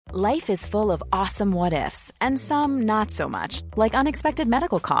Life is full of awesome what-ifs, and some not so much, like unexpected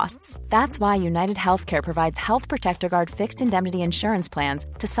medical costs. That's why United Healthcare provides Health Protector Guard fixed indemnity insurance plans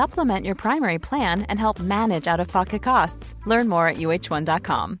to supplement your primary plan and help manage out-of-pocket costs. Learn more at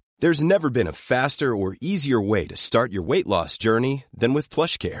uh1.com. There's never been a faster or easier way to start your weight loss journey than with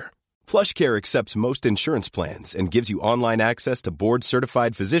PlushCare. PlushCare accepts most insurance plans and gives you online access to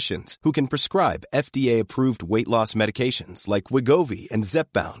board-certified physicians who can prescribe FDA-approved weight loss medications like Wegovy and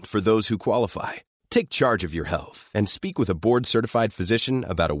Zepbound for those who qualify. Take charge of your health and speak with a board-certified physician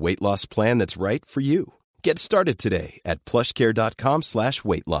about a weight loss plan that's right for you. Get started today at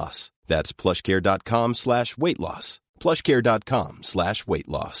plushcare.com/weight loss. That's plushcare.com/weight loss. plushcare.com/weight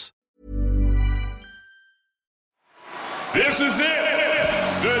loss. This is it.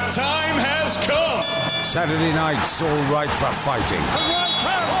 The time has come. Saturday night's all right for fighting. The right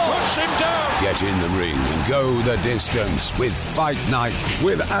hand puts him down. Get in the ring and go the distance with Fight Night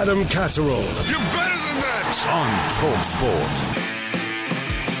with Adam Catterall. You're better than that. On TalkSport.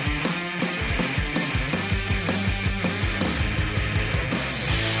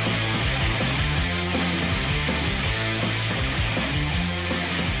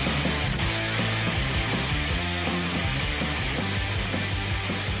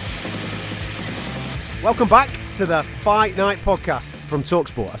 Welcome back to the Fight Night podcast from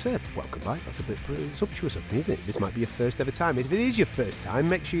TalkSport. I said welcome back. That's a bit presumptuous of me, isn't it? This might be your first ever time. If it is your first time,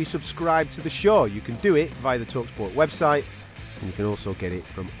 make sure you subscribe to the show. You can do it via the TalkSport website, and you can also get it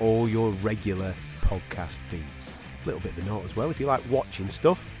from all your regular podcast feeds. A little bit of the note as well. If you like watching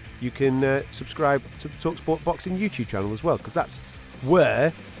stuff, you can subscribe to the TalkSport Boxing YouTube channel as well, because that's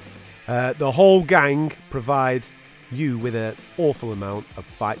where the whole gang provide you with an awful amount of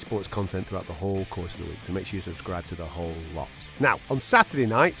fight sports content throughout the whole course of the week. So make sure you subscribe to the whole lot. Now, on Saturday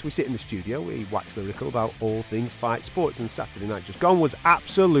nights, we sit in the studio, we wax lyrical about all things fight sports, and Saturday night just gone was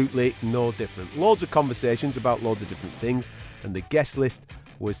absolutely no different. Loads of conversations about loads of different things, and the guest list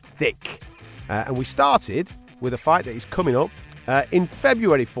was thick. And we started with a fight that is coming up in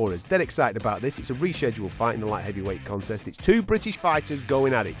February for us. Dead excited about this. It's a rescheduled fight in the light heavyweight contest. It's two British fighters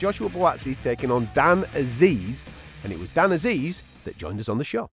going at it. Joshua Buatsi is taking on Dan Azeez, and it was Dan Azeez that joined us on the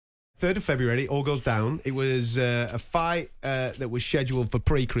show. 3rd of February, all goes down. It was a fight that was scheduled for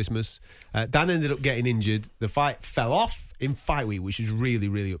pre-Christmas. Dan ended up getting injured. The fight fell off in fight week, which was really,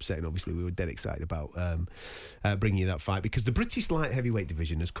 really upsetting. Obviously, we were dead excited about bringing you that fight, because the British light heavyweight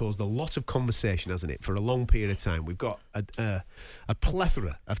division has caused a lot of conversation, hasn't it, for a long period of time. We've got a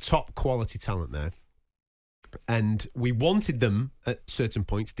plethora of top quality talent there. And we wanted them at certain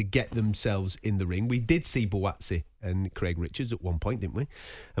points to get themselves in the ring. We did see Buatsi and Craig Richards at one point, didn't we?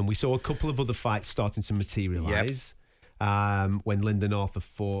 And we saw a couple of other fights starting to materialise. Yep. When Lyndon Arthur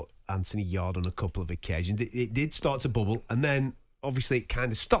fought Anthony Yard on a couple of occasions. It did start to bubble. And then, obviously, it kind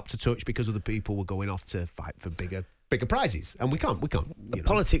of stopped a touch because other people were going off to fight for bigger prizes. And we can't. The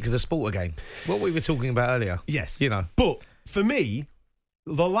politics of the sport again. What we were talking about earlier. Yes. You know. But, for me,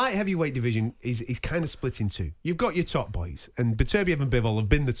 the light heavyweight division is kind of split in two. You've got your top boys, and Beterbiev and Bivol have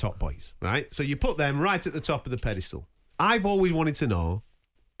been the top boys, right? So you put them right at the top of the pedestal. I've always wanted to know,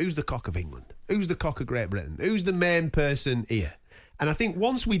 who's the cock of England? Who's the cock of Great Britain? Who's the main person here? And I think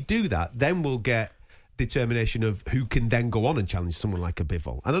once we do that, then we'll get determination of who can then go on and challenge someone like a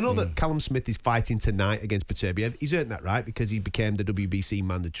Bivol. And I know that Callum Smith is fighting tonight against Beterbiev. He's earned that right because he became the WBC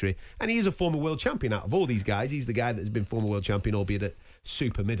mandatory, and he is a former world champion. Out of all these guys, he's the guy that's been former world champion, albeit at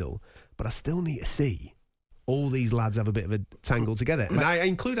super middle. But I still need to see all these lads have a bit of a tangle together, and I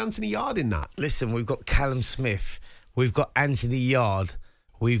include Anthony Yard in that. Listen, we've got Callum Smith, we've got Anthony Yard,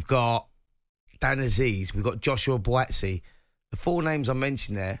 we've got Dan Azeez, we've got Joshua Buatsi. The four names I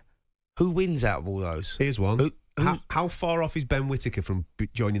mentioned there, who wins out of all those? Here's one. How far off is Ben Whittaker from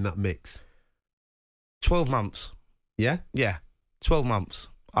joining that mix? 12 months. Yeah? Yeah, 12 months.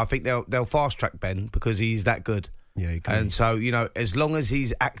 I think they'll fast track Ben because he's that good. Yeah, and so, as long as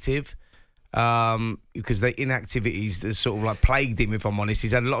he's active, because the inactivities has sort of like plagued him, if I'm honest.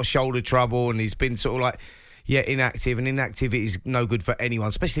 He's had a lot of shoulder trouble and he's been sort of like, inactive, and inactivity is no good for anyone,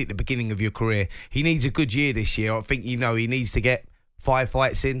 especially at the beginning of your career. He needs a good year this year. I think, he needs to get 5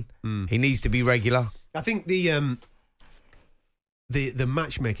 fights in. He needs to be regular. I think the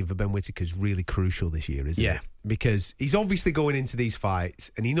matchmaking for Ben Whittaker is really crucial this year, isn't it? Because he's obviously going into these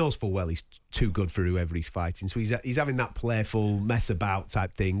fights and he knows full well he's too good for whoever he's fighting. So he's having that playful mess about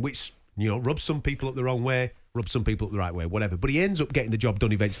type thing, which, rubs some people up the wrong way, rubs some people up the right way, whatever. But he ends up getting the job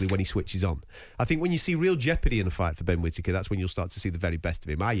done eventually when he switches on. I think when you see real jeopardy in a fight for Ben Whittaker, that's when you'll start to see the very best of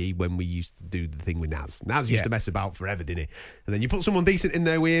him, i.e. when we used to do the thing with Naz. Naz used to mess about forever, didn't he? And then you put someone decent in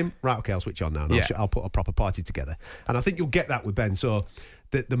there with him, right, okay, I'll switch on now, and I'll put a proper party together. And I think you'll get that with Ben. So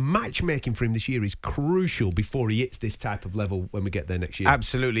that the matchmaking for him this year is crucial before he hits this type of level when we get there next year.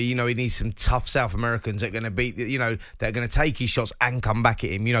 Absolutely. He needs some tough South Americans that are going to beat, that are going to take his shots and come back at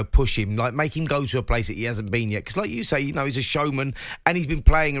him, push him, like make him go to a place that he hasn't been yet. Because like you say, he's a showman and he's been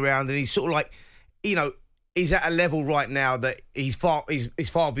playing around and he's sort of like, he's at a level right now that he's far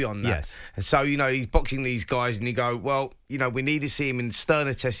beyond that. Yes. And so, he's boxing these guys and you go, well, we need to see him in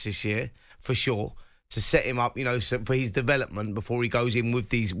sterner tests this year for sure, to set him up, for his development before he goes in with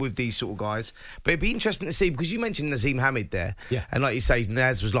these sort of guys. But it'd be interesting to see, because you mentioned Naseem Hamed there. Yeah. And like you say,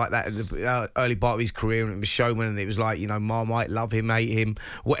 Naz was like that at the early part of his career, and it was showman, and it was like, Marmite, love him, hate him,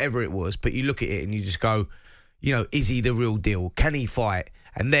 whatever it was. But you look at it and you just go, is he the real deal? Can he fight?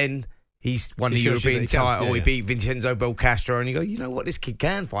 And then he's won the European title. Yeah. He beat Vincenzo Belcastro, and you go, you know what, this kid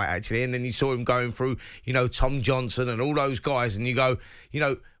can fight actually. And then you saw him going through, Tom Johnson and all those guys, and you go,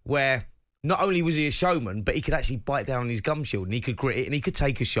 where not only was he a showman, but he could actually bite down on his gum shield and he could grit it and he could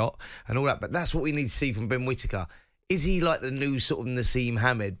take a shot and all that. But that's what we need to see from Ben Whittaker. Is he like the new sort of Naseem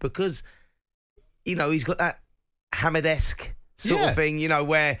Hamed? Because, he's got that Hamed-esque sort of thing,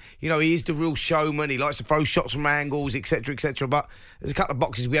 where, he is the real showman. He likes to throw shots from angles, etc., etc. But there's a couple of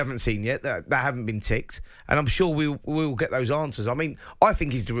boxes we haven't seen yet that haven't been ticked. And I'm sure we'll get those answers. I mean, I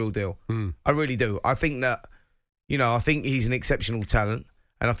think he's the real deal. I really do. I think that, I think he's an exceptional talent.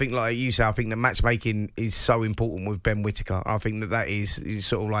 And I think, like you say, I think that matchmaking is so important with Ben Whittaker. I think that is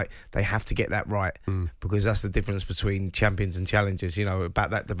sort of like they have to get that right because that's the difference between champions and challengers,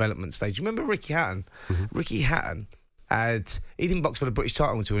 about that development stage. Remember Ricky Hatton? Mm-hmm. Ricky Hatton he didn't box for the British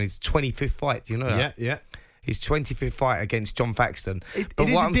title until his 25th fight. Do you know that? Yeah. His 25th fight against John Faxton.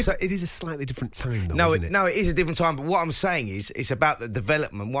 It is a slightly different time, though, isn't it? No, it is a different time. But what I'm saying is, it's about the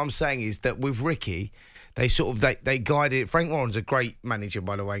development. What I'm saying is that with Ricky, they guided it. Frank Warren's a great manager,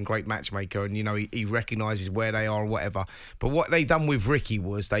 by the way, and great matchmaker, and he recognises where they are or whatever. But what they done with Ricky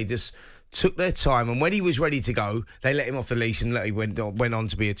was they just took their time, and when he was ready to go, they let him off the leash and he went on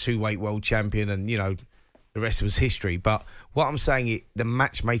to be a 2-weight world champion, and the rest was history. But what I'm saying, the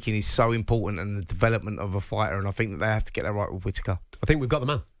matchmaking is so important and the development of a fighter, and I think that they have to get that right with Whittaker. I think we've got the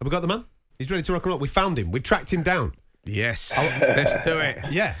man. Have we got the man? He's ready to rock and roll. We found him. We've tracked him down. Yes, let's do it.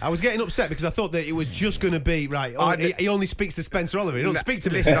 Yeah, I was getting upset because I thought that it was just going to be right. He only speaks to Spencer Oliver. He don't speak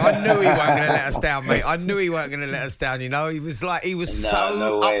to me. Listen, I knew he weren't going to let us down, mate. I knew he weren't going to let us down. He was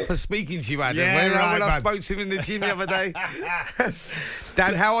up for speaking to you, Adam. Yeah, when I spoke to him in the gym the other day.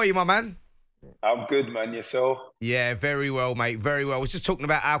 Dan, how are you, my man? I'm good, man. Yourself? Yeah, very well, mate. Very well. I was just talking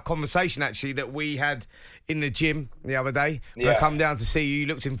about our conversation, actually, that we had in the gym the other day. When I come down to see you, you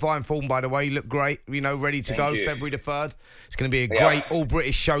looked in fine form, by the way. You look great, ready to go. February the 3rd. It's going to be a great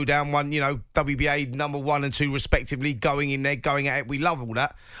all-British showdown. One, WBA number 1 and 2, respectively, going in there, going at it. We love all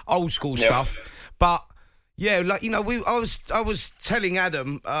that old school stuff. But yeah, I was telling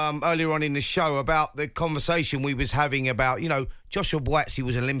Adam earlier on in the show about the conversation we was having about, Joshua Buatsi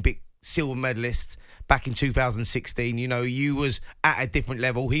was Olympic silver medalist back in 2016. You was at a different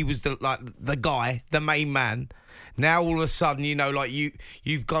level. He was the guy, the main man. Now all of a sudden,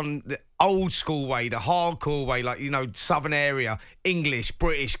 you've gone the old school way, the hardcore way, Southern area, English,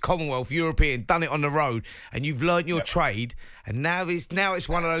 British, Commonwealth, European, done it on the road, and you've learnt your trade. And now it's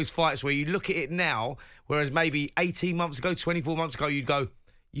one of those fights where you look at it now, whereas maybe 18 months ago, 24 months ago, you'd go,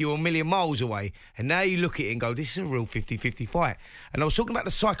 you're a million miles away. And now you look at it and go, this is a real 50-50 fight. And I was talking about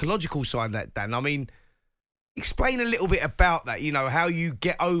the psychological side of that, Dan. I mean, explain a little bit about that, how you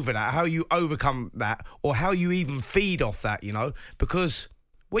get over that, how you overcome that, or how you even feed off that, because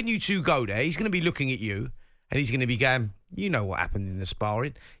when you two go there, he's going to be looking at you and he's going to be going, what happened in the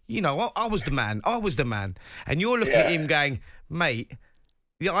sparring. I was the man. And you're looking at him going, mate,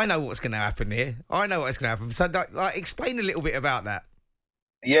 I know what's going to happen here. So, explain a little bit about that.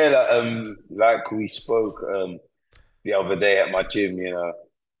 Yeah, like we spoke the other day at my gym,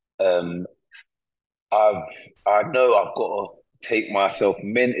 I know I've got to take myself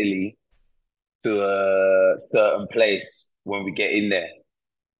mentally to a certain place when we get in there.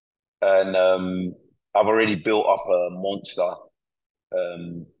 And I've already built up a monster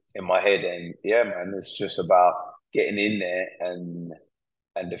in my head. And yeah, man, it's just about getting in there and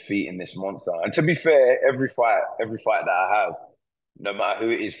defeating this monster. And to be fair, every fight that I have, no matter who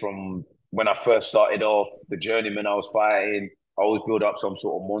it is, from when I first started off, the journeyman I was fighting, I always build up some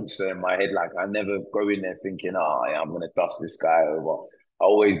sort of monster in my head. Like, I never go in there thinking, I'm going to dust this guy over. I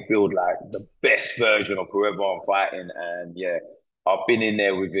always build like the best version of whoever I'm fighting. And yeah, I've been in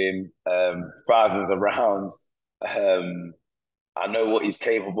there with him, thousands of rounds. I know what he's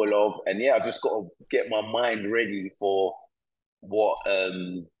capable of. And yeah, I just got to get my mind ready for what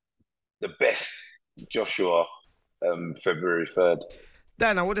the best Joshua February 3rd.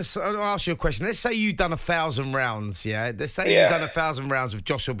 Dan, I want to ask you a question. Let's say you've done 1,000 rounds, yeah? Let's say you've done 1,000 rounds with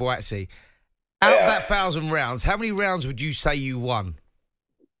Joshua Buatsi. Out of that 1,000 rounds, how many rounds would you say you won?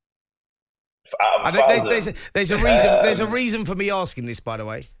 There's a reason. There's a reason for me asking this, by the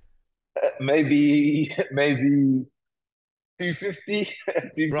way. Maybe 250,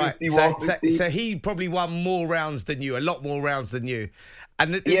 250, right. 150. So he probably won more rounds than you, a lot more rounds than you.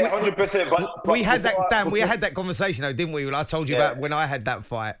 And 100%. But we had that, Dan. We had that conversation, though, didn't we? When I told you about when I had that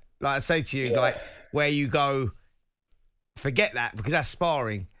fight. Like I say to you, like where you go, forget that because that's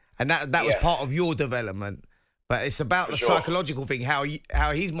sparring, and that was part of your development. But it's about the psychological thing, how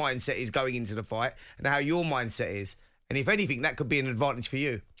his mindset is going into the fight, and how your mindset is. And if anything, that could be an advantage for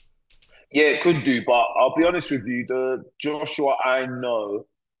you. Yeah, it could do, but I'll be honest with you, the Joshua I know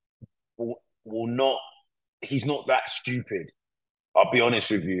will not. He's not that stupid. I'll be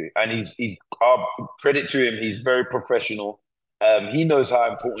honest with you, and he's credit to him. He's very professional. He knows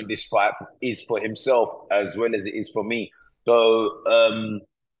how important this fight is for himself as well as it is for me. So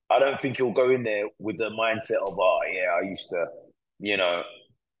I don't think he'll go in there with the mindset of, I used to,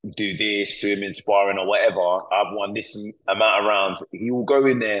 do this to him in sparring or whatever. I've won this amount of rounds. He will go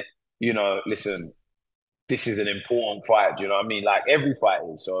in there, listen, this is an important fight. Do you know what I mean? Like every fight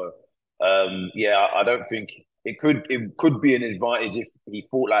is. So I don't think it could be an advantage if he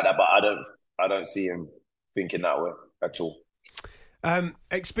fought like that, but I don't see him thinking that way at all.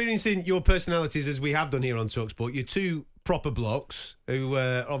 Experiencing your personalities as we have done here on TalkSport, you're two proper blokes who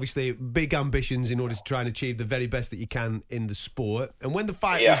obviously big ambitions in order to try and achieve the very best that you can in the sport. And when the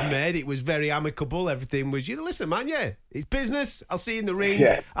fight was made, it was very amicable. Everything was, listen, man, it's business. I'll see you in the ring.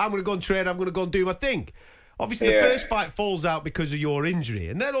 Yeah. I'm going to go and train. I'm going to go and do my thing. Obviously, the first fight falls out because of your injury.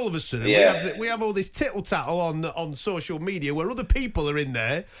 And then all of a sudden, we have all this tittle-tattle on social media where other people are in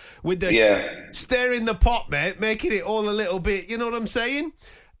there with their stirring the pot, mate, making it all a little bit, you know what I'm saying?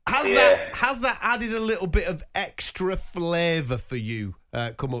 Has that added a little bit of extra flavour for you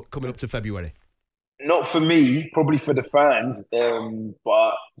coming up to February? Not for me, probably for the fans.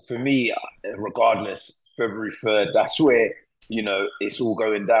 But for me, regardless, February 3rd, that's where, it's all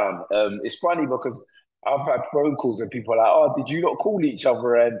going down. It's funny because I've had phone calls and people are like, "Oh, did you not call each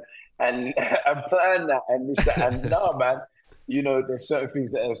other and plan that and this, that?" And no, man, there's certain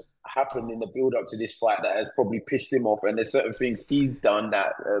things that have happened in the build up to this fight that has probably pissed him off, and there's certain things he's done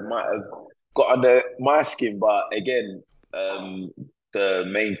that might have got under my skin. But again, the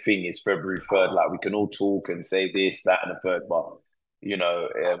main thing is February 3rd. Like we can all talk and say this, that, and the third, but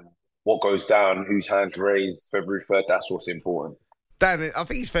what goes down, whose hands raised, February 3rd. That's what's important. Dan, I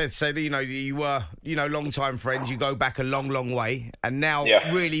think it's fair to say that, you were, long-time friends. You go back a long, long way. And now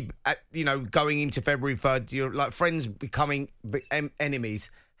really, going into February 3rd, you're like friends becoming enemies.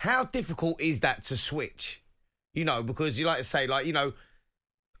 How difficult is that to switch? Because you like to say,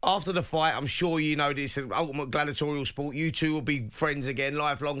 after the fight, I'm sure this is an ultimate gladiatorial sport. You two will be friends again,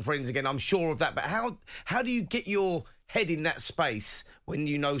 lifelong friends again. I'm sure of that. But how do you get your head in that space when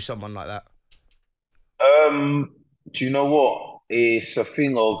you know someone like that? Do you know what? It's a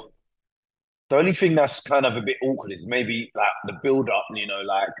thing of the only thing that's kind of a bit awkward is maybe like the build up,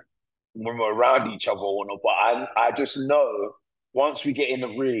 like when we're around each other or whatnot. But I just know once we get in the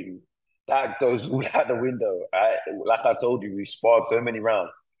ring, that goes all out the window. Like I told you, we sparred so many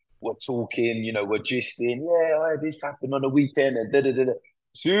rounds. We're talking, we're gisting. Yeah, this happened on the weekend and da-da-da-da.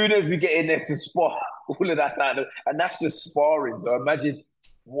 Soon as we get in there to spar, all of that's out. And that's just sparring. So imagine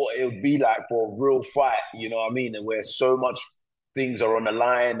what it would be like for a real fight, you know what I mean? And where so much things are on the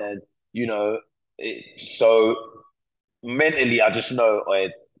line and, so mentally I just know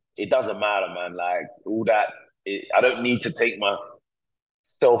it doesn't matter, man. Like all that, I don't need to take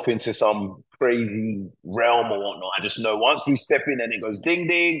myself into some crazy realm or whatnot. I just know once we step in and it goes ding,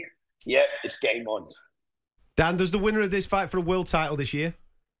 ding, it's game on. Dan, does the winner of this fight for a world title this year?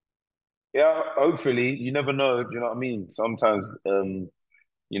 Yeah, hopefully. You never know, do you know what I mean? Sometimes,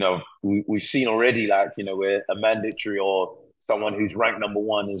 we've seen already, where a mandatory or someone who's ranked number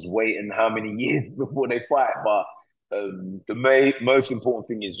one is waiting how many years before they fight. But the most important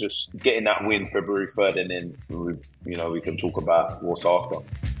thing is just getting that win February 3rd, and then we can talk about what's after.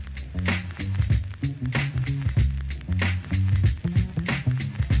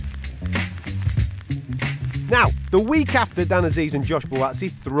 Now, the week after Dan Azeez and Josh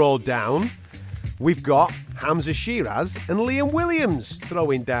Buatsi throw down, we've got Hamzah Sheeraz and Liam Williams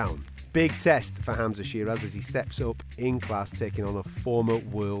throwing down. Big test for Hamzah Sheeraz as he steps up in class, taking on a former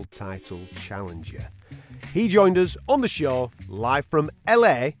world title challenger. He joined us on the show live from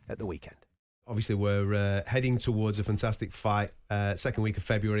LA at the weekend. Obviously, we're heading towards a fantastic fight, second week of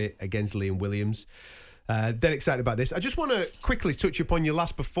February against Liam Williams. Dead excited about this. I just want to quickly touch upon your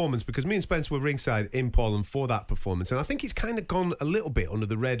last performance because me and Spence were ringside in Poland for that performance, and I think it's kind of gone a little bit under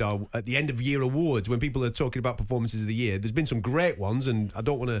the radar at the end of year awards when people are talking about performances of the year. There's been some great ones, and I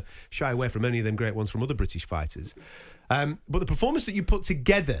don't want to shy away from any of them great ones from other British fighters. But the performance that you put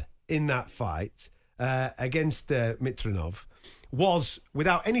together in that fight against Mitranov was,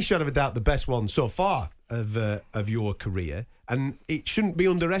 without any shadow of a doubt, the best one so far of your career, and it shouldn't be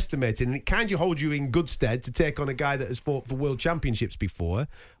underestimated, and it kind of holds you in good stead to take on a guy that has fought for world championships before,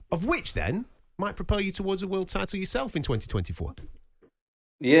 of which then might propel you towards a world title yourself in 2024.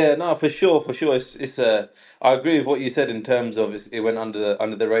 Yeah, no, for sure. It's I agree with what you said in terms of it went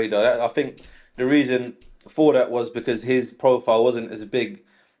under the radar. I think the reason for that was because his profile wasn't as big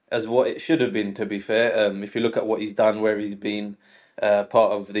as what it should have been. To be fair, if you look at what he's done, where he's been part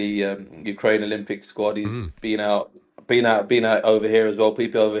of the Ukraine Olympic squad, he's been out over here as well.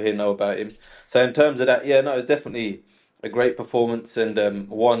 People over here know about him. So in terms of that, yeah, no, it's definitely a great performance and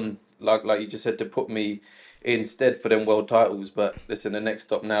one like you just said to put me instead for them world titles. But listen, the next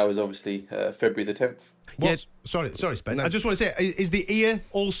stop now is obviously February the 10th. Yeah, sorry, Spence. No. I just want to say, is the ear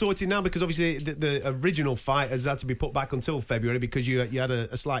all sorted now? Because obviously the original fight has had to be put back until February because you had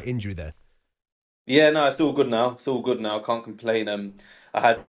a slight injury there. Yeah, no, it's all good now. I can't complain. I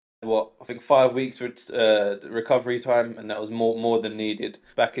had I think 5 weeks recovery time, and that was more than needed.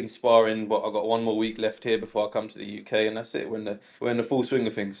 Back in sparring, I got 1 more week left here before I come to the UK, and that's it. We're in the full swing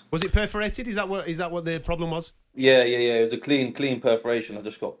of things. Was it perforated? Is that what the problem was? Yeah. It was a clean perforation. I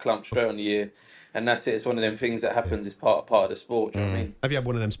just got clumped straight on the ear. And that's it. It's one of them things that happens. It's part of the sport. Do you know what I mean? Have you had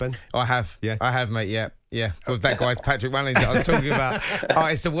one of them, Spence? I have. Yeah. I have, mate. Yeah. With that guy, Patrick Wellington, I was talking about. Oh,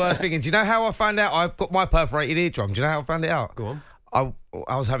 it's the worst thing. And do you know how I found out? I've got my perforated eardrum. Do you know how I found it out? Go on.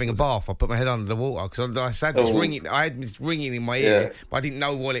 I was having a bath. I put my head under the water because I had this ringing. I had this ringing in my ear, but I didn't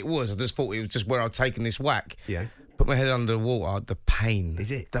know what it was. I just thought it was just where I'd taken this whack. Yeah. Put my head under the water. The pain. Is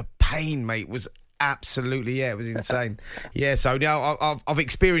it? The pain, mate, was absolutely, it was insane. Yeah, so now I've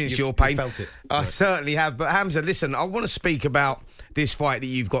experienced your pain. You felt it. I certainly have. But Hamzah, listen, I want to speak about this fight that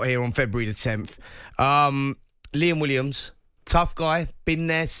you've got here on February the 10th. Liam Williams, tough guy, been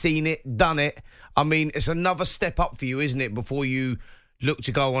there, seen it, done it. I mean, it's another step up for you, isn't it, before you look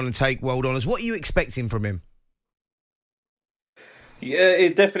to go on and take world honours. What are you expecting from him? Yeah,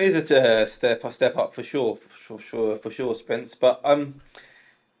 it definitely is a step up for sure, Spence. But I'm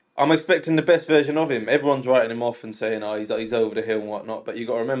expecting the best version of him. Everyone's writing him off and saying, "Oh, he's over the hill and whatnot." But you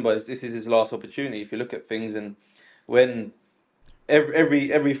got to remember, this is his last opportunity. If you look at things, and when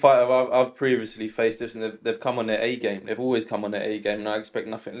every fighter I've previously faced this, and they've come on their A game. They've always come on their A game, and I expect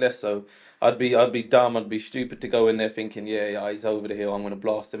nothing less. So I'd be dumb, I'd be stupid to go in there thinking, yeah, he's over the hill. I'm going to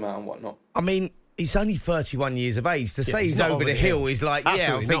blast him out and whatnot. I mean, he's only 31 years of age. To say he's over the hill is like,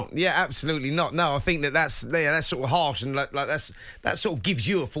 absolutely not. No, I think that's sort of harsh, and like that sort of gives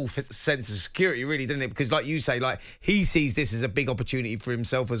you a full sense of security, really, doesn't it? Because like you say, like he sees this as a big opportunity for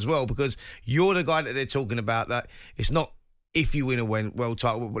himself as well, because you're the guy that they're talking about. That it's not if you win a world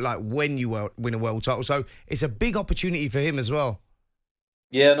title, but like when you win a world title. So it's a big opportunity for him as well.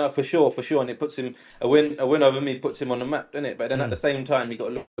 Yeah, no, for sure, and it puts him a win over me puts him on the map, doesn't it? But then at the same time, you got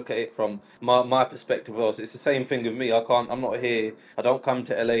to look at it from my perspective also. It's the same thing with me. I'm not here. I don't come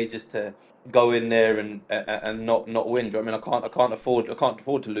to LA just to go in there and not win. I mean, I can't afford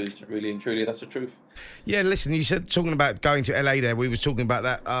to lose. Really and truly, that's the truth. Yeah, listen, you said talking about going to LA there. We was talking about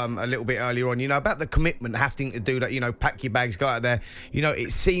that a little bit earlier on. You know, about the commitment, having to do that. You know, pack your bags, go out there. You know,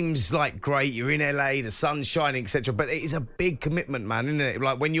 it seems like great. You're in LA, the sun's shining, etc. But it is a big commitment, man, isn't it?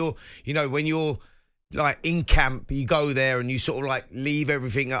 Like when you're like in camp, you go there and you sort of like leave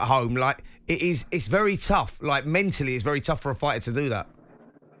everything at home. Like it's very tough. Like mentally, it's very tough for a fighter to do that.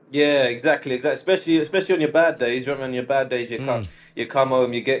 Yeah, exactly. Especially on your bad days. Remember, on your bad days, you come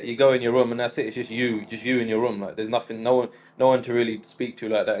home, you go in your room, and that's it. It's just you in your room. Like there's nothing, no one to really speak to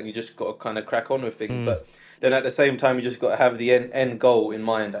like that, and you just got to kind of crack on with things. But then at the same time, you just got to have the end goal in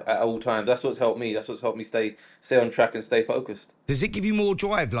mind at all times. That's what's helped me. That's what's helped me stay on track and stay focused. Does it give you more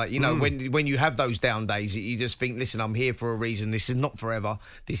drive? Like, you know, when you have those down days, you just think, listen, I'm here for a reason. This is not forever.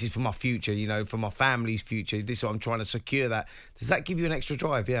 This is for my future, you know, for my family's future. This is what I'm trying to secure that. Does that give you an extra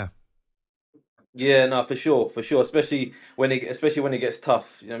drive? Yeah. Yeah, no, for sure. Especially when it gets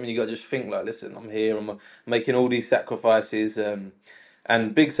tough. You know what I mean? You got to just think like, listen, I'm here. I'm making all these sacrifices,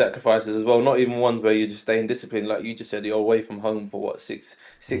 and big sacrifices as well. Not even ones where you're just staying disciplined, like you just said. You're away from home for what 6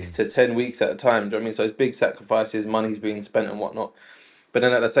 to 10 weeks at a time. Do you know what I mean? So it's big sacrifices. Money's being spent and whatnot. But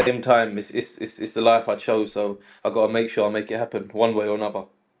then at the same time, it's the life I chose. So I got to make sure I make it happen one way or another.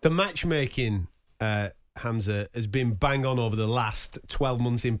 The matchmaking Hamzah, has been bang on over the last 12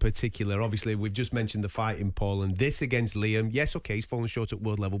 months in particular. Obviously, we've just mentioned the fight in Poland. This against Liam. Yes, okay, he's fallen short at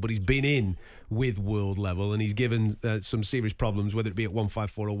world level, but he's been in with world level and he's given some serious problems, whether it be at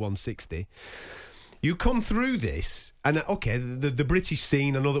 154 or 160. You come through this, and okay, the British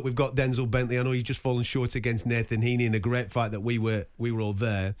scene, I know that we've got Denzel Bentley, I know he's just fallen short against Nathan Heaney in a great fight that we were all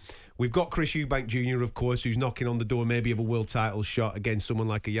there. We've got Chris Eubank Jr., of course, who's knocking on the door maybe of a world title shot against someone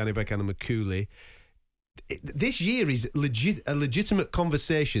like a Janibek Anamakuli. This year is a legitimate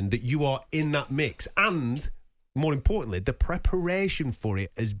conversation that you are in that mix, and more importantly, the preparation for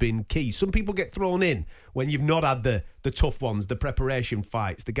it has been key. Some people get thrown in when you've not had the tough ones, the preparation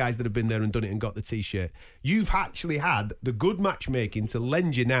fights, the guys that have been there and done it and got the T-shirt. You've actually had the good matchmaking to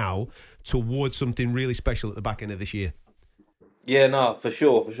lend you now towards something really special at the back end of this year. Yeah, no, for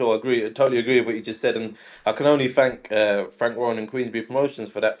sure. I totally agree with what you just said, and I can only thank Frank Warren and Queensbury Promotions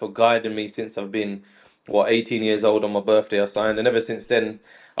for that, for guiding me since I've been 18 years old. On my birthday I signed, and ever since then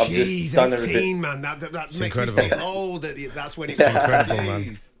I've just done 18, everything. man, that makes incredible. Me feel old. That's when it's incredible,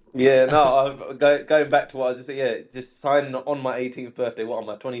 man. Yeah, no, going back to what I just signed on my 18th birthday. What am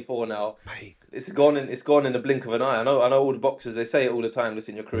I, 24 now? Mate. It's gone in the blink of an eye. I know all the boxers, they say it all the time.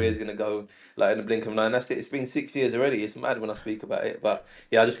 Listen, your career's going to go like in the blink of an eye. And that's it. It's been 6 years already. It's mad when I speak about it. But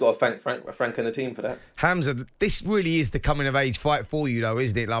yeah, I just got to thank Frank and the team for that. Hamzah, this really is the coming of age fight for you, though,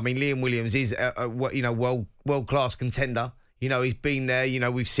 isn't it? I mean, Liam Williams is a world class contender. You know, he's been there. You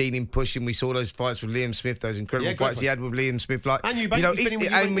know, we've seen him pushing. We saw those fights with Liam Smith, those incredible fights he had with Liam Smith. Like, and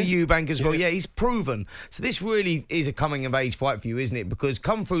Eubank, and with Eubank as well. Yeah, he's proven. So this really is a coming of age fight for you, isn't it? Because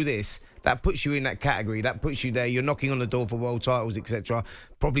come through this, that puts you in that category. That puts you there. You're knocking on the door for world titles, etc.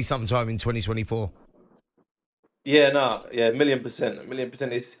 Probably sometime in 2024. Yeah, no, yeah,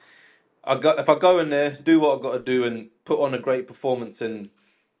 1,000,000%. If I go in there, do what I've got to do, and put on a great performance and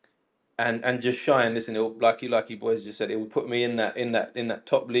just shine. Listen, it'll, like you boys just said, it will put me in that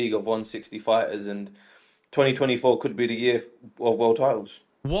top league of 160 fighters, and 2024 could be the year of world titles.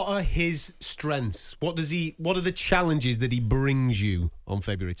 What are his strengths? What are the challenges that he brings you on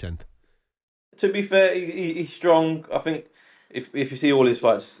February 10th? To be fair, he's strong. I think if you see all his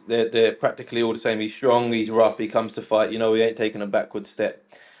fights, they're practically all the same. He's strong, he's rough, he comes to fight. You know, he ain't taking a backward step.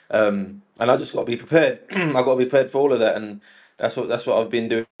 And I just got to be prepared. I got to be prepared for all of that, and that's what I've been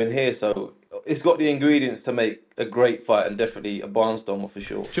doing here. So it's got the ingredients to make a great fight, and definitely a barnstormer for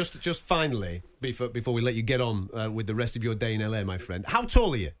sure. Just finally, before we let you get on with the rest of your day in LA, my friend, how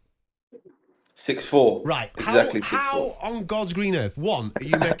tall are you? 6'4". Right. Exactly 6'4". How on God's green earth, one, are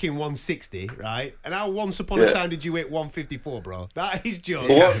you making 160, right? And how once upon a time did you hit 154, bro? That is just...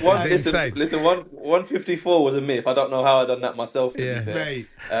 Listen, 154 was a myth. I don't know how I done that myself, to be fair. Mate.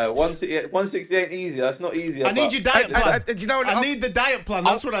 160 ain't easy. That's not easy. I need your diet plan. Do you know what I need the diet plan.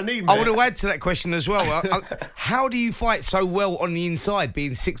 That's what I need, mate. I want to add to that question as well. How do you fight so well on the inside,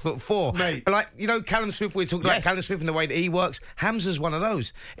 being 6'4"? Mate. Like, you know, Callum Smith, we're talking about Callum Smith and the way that he works. Hamzah's one of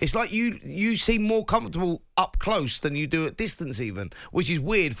those. It's like you seem more comfortable up close than you do at distance, even, which is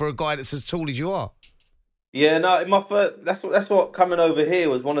weird for a guy that's as tall as you are. Yeah, no, that's what coming over here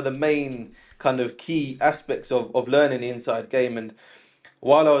was one of the main kind of key aspects of learning the inside game. And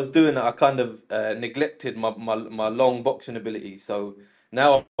while I was doing that, I kind of neglected my long boxing ability. So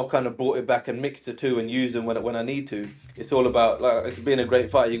now I've kind of brought it back and mixed the two and use them when I need to. It's all about, like, it's being a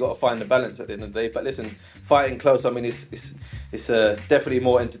great fighter. You got to find the balance at the end of the day. But listen, fighting close, I mean, it's definitely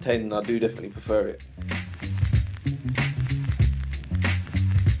more entertaining. I do definitely prefer it.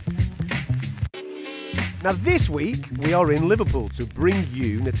 Now, this week, we are in Liverpool to bring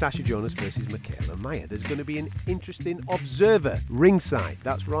you Natasha Jonas versus Michaela Mayer. There's going to be an interesting observer ringside.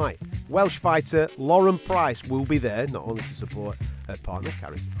 That's right. Welsh fighter Lauren Price will be there, not only to support her partner,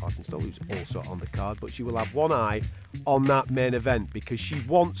 Caris Hartenstall, who's also on the card, but she will have one eye on that main event because she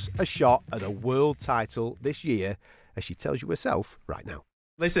wants a shot at a world title this year, as she tells you herself right now.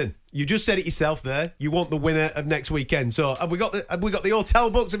 Listen, you just said it yourself there. You want the winner of next weekend. So have we got the hotel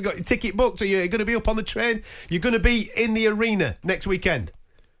booked? Have you got your ticket booked? Are you going to be up on the train? You're going to be in the arena next weekend?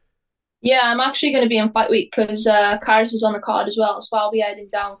 Yeah, I'm actually going to be in Fight Week because Caris is on the card as well. So I'll be heading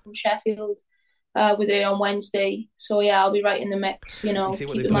down from Sheffield with her on Wednesday. So yeah, I'll be right in the mix, you know,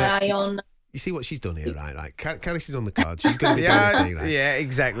 keeping my eye on... You see what she's done here, right? Like, Caris is on the card. She's going to be doing the thing, right? Yeah,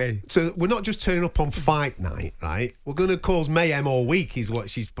 exactly. So we're not just turning up on fight night, right? We're going to cause mayhem all week is what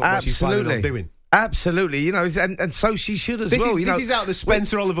she's planning on doing. Absolutely. You know, and so she should as well. This is out the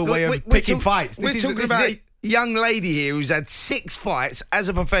Spencer Oliver way of picking fights. We're talking about a young lady here who's had 6 fights as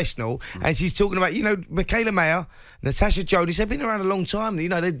a professional, and she's talking about, you know, Michaela Mayer, Natasha Jonas. They've been around a long time. You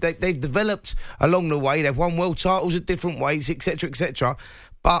know, they've developed along the way. They've won world titles at different weights, etc., etc.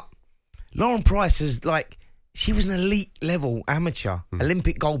 But Lauren Price is like, she was an elite level amateur,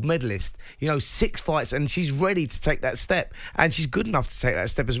 Olympic gold medalist, 6 fights, and she's ready to take that step. And she's good enough to take that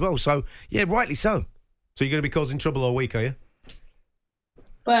step as well. So, yeah, rightly so. So you're going to be causing trouble all week, are you?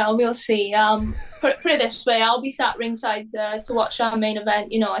 Well, we'll see. Put it this way, I'll be sat ringside to watch our main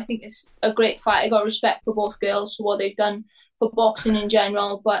event. I think it's a great fight. I got respect for both girls for what they've done for boxing in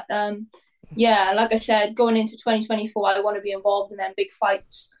general. But, like I said, going into 2024, I want to be involved in them big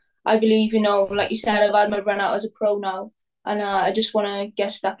fights. I believe, like you said, I've had my run out as a pro now, and I just want to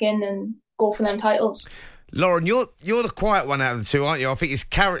get stuck in and go for them titles. Lauren, you're the quiet one out of the two, aren't you? I think it's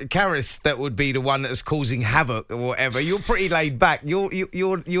Karis that would be the one that's causing havoc or whatever. You're pretty laid back. You're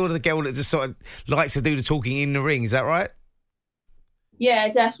the girl that just sort of likes to do the talking in the ring. Is that right? Yeah,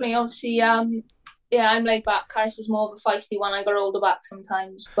 definitely. Obviously, I'm laid back. Karis is more of a feisty one. I got to hold her back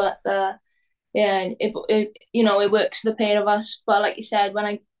sometimes, but it works for the pair of us. But like you said, when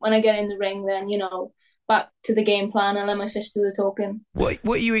I get in the ring, then back to the game plan and let my fist do the talking. What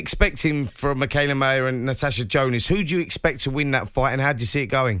are you expecting from Michaela Mayer and Natasha Jonas? Who do you expect to win that fight, and how do you see it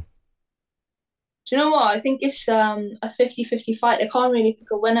going? Do you know what? I think it's a 50-50 fight. I can't really pick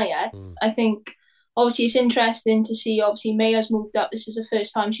a winner yet. I think obviously it's interesting to see. Obviously Mayer's moved up. This is the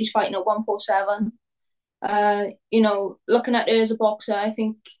first time she's fighting at 147. Looking at her as a boxer, I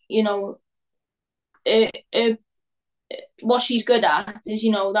think what she's good at is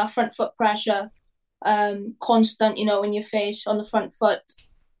that front foot pressure, constant in your face on the front foot,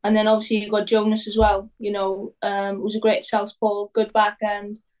 and then obviously you've got Jonas as well, who's a great southpaw, good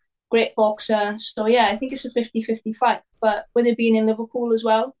backhand, great boxer. So yeah, I think it's a 50-50 fight, but with it being in Liverpool as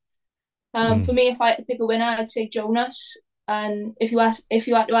well, for me, if I had to pick a winner, I'd say Jonas. And if you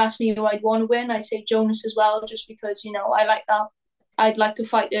had to ask me who I'd want to win, I'd say Jonas as well, just because I like that. I'd like to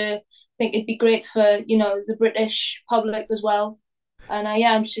fight her. I think it'd be great for the British public as well, and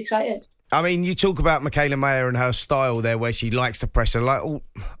I'm just excited. I mean, you talk about Michaela Mayer and her style there, where she likes to press her, like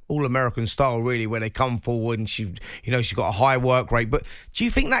all American style, really, where they come forward and she's got a high work rate. But do you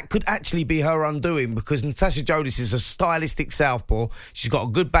think that could actually be her undoing? Because Natasha Jonas is a stylistic southpaw. She's got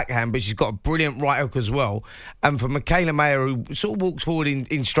a good backhand, but she's got a brilliant right hook as well. And for Michaela Mayer, who sort of walks forward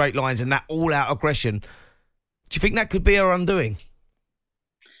in straight lines and that all-out aggression, do you think that could be her undoing?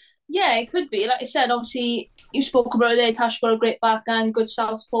 Yeah, it could be. Like I said, obviously, you spoke about it there. Tash got a great backhand, good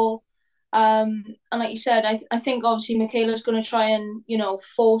southpaw. And like you said, I think obviously Michaela's going to try and,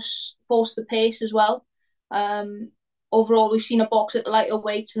 force the pace as well. Overall, we've seen her box at lighter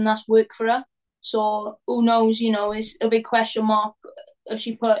weights, and that's worked for her. So who knows, it's a big question mark. If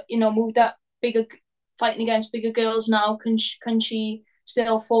she moved up bigger, fighting against bigger girls now, can she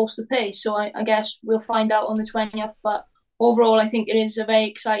still force the pace? So I guess we'll find out on the 20th. But overall, I think it is a very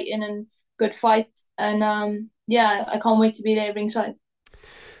exciting and good fight. And I can't wait to be there ringside.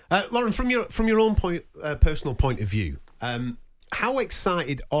 Lauren, from your own personal point of view, how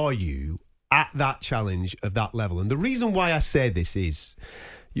excited are you at that challenge of that level? And the reason why I say this is,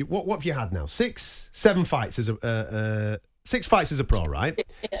 what have you had now? 7 fights as a 6 fights as a pro, right?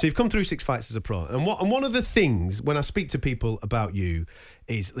 Yeah. So you've come through 6 fights as a pro, and one of the things when I speak to people about you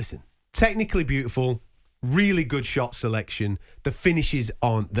is, listen, technically beautiful, really good shot selection, the finishes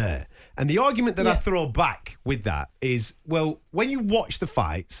aren't there. And the argument that I throw back with that is, well, when you watch the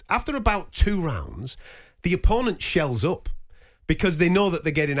fights, after about 2 rounds, the opponent shells up because they know that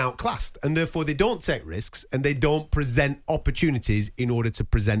they're getting outclassed, and therefore they don't take risks and they don't present opportunities in order to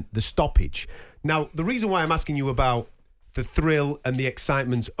present the stoppage. Now, the reason why I'm asking you about the thrill and the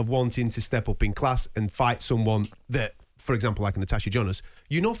excitement of wanting to step up in class and fight someone that, for example, like Natasha Jonas,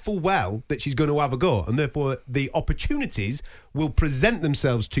 you know full well that she's going to have a go, and therefore the opportunities will present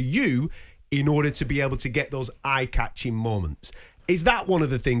themselves to you in order to be able to get those eye-catching moments. Is that one of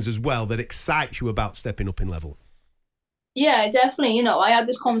the things as well that excites you about stepping up in level? Yeah, definitely. I had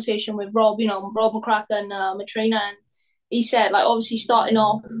this conversation with Rob, Rob McCracken, my trainer, and he said, like, obviously starting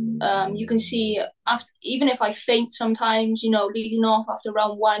off, you can see, after, even if I faint sometimes, leading off after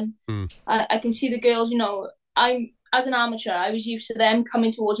round 1, I can see the girls, as an amateur, I was used to them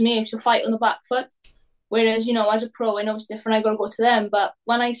coming towards me. I used to fight on the back foot. Whereas, as a pro, I know it's different. I got to go to them. But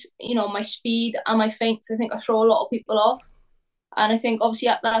when my speed and my feints, I think I throw a lot of people off. And I think, obviously,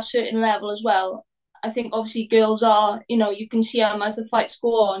 at that certain level as well, I think, obviously, girls are, you can see them as the fights go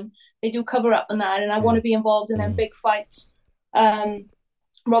on. They do cover up on that. And I want to be involved in them big fights.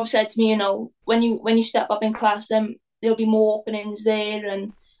 Rob said to me, when you step up in class, then there'll be more openings there.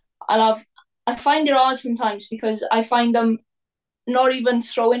 And I find it hard sometimes because I find them not even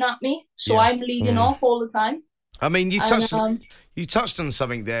throwing at me, so I'm leading off all the time. I mean, you touched on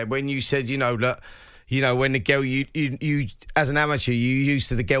something there when you said, that when the girl, you as an amateur, you used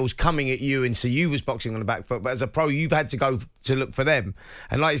to the girls coming at you, and so you was boxing on the back foot. But as a pro, you've had to go to look for them.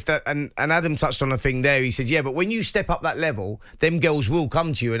 And like and Adam touched on a thing there. He said, yeah, but when you step up that level, them girls will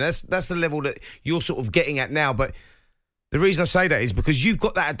come to you, and that's the level that you're sort of getting at now. But the reason I say that is because you've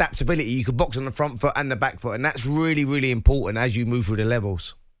got that adaptability. You can box on the front foot and the back foot, and that's really, really important as you move through the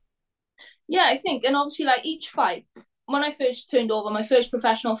levels. Yeah, I think, and obviously, like each fight, when I first turned over, my first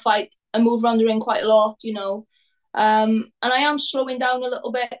professional fight, I moved around the ring quite a lot, and I am slowing down a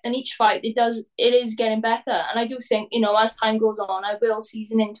little bit. And each fight, it is getting better. And I do think, as time goes on, I will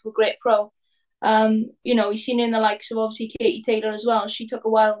season into a great pro. You've seen in the likes of obviously Katie Taylor as well. She took a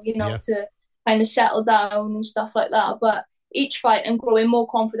while, to kind of settle down and stuff like that. But each fight, I'm growing more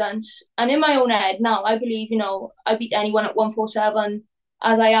confidence. And in my own head now, I believe, I beat anyone at 147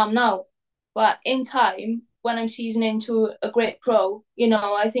 as I am now. But in time, when I'm seasoning into a great pro,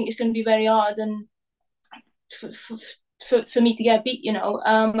 I think it's going to be very hard and for me to get beat,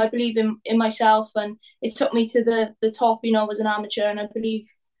 I believe in myself, and it took me to the top, as an amateur, and I believe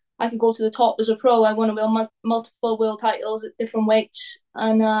I could go to the top as a pro. I want to win multiple world titles at different weights,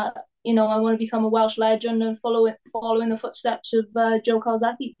 and I want to become a Welsh legend and follow in the footsteps of Joe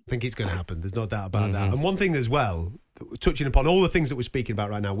Calzaghe. I think it's going to happen. There's no doubt about that. And one thing as well, touching upon all the things that we're speaking about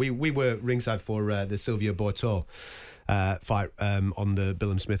right now, we were ringside for the Sylvia Borto fight on the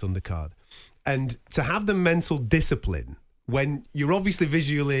Billum Smith undercard. And to have the mental discipline when you're obviously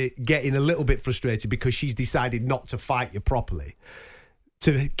visually getting a little bit frustrated because she's decided not to fight you properly,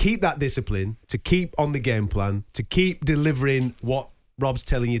 to keep that discipline, to keep on the game plan, to keep delivering what Rob's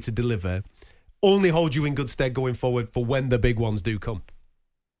telling you to deliver, only holds you in good stead going forward for when the big ones do come.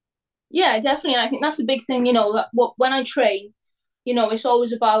 Yeah, definitely. I think that's the big thing, when I train, it's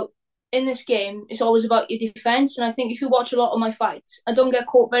always about, in this game, it's always about your defence. And I think if you watch a lot of my fights, I don't get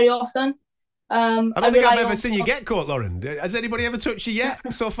caught very often. I don't think I've ever seen you get caught, Lauren. Has anybody ever touched you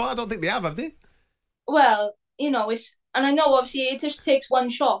yet so far? I don't think they have they? Well, it's, and I know obviously it just takes one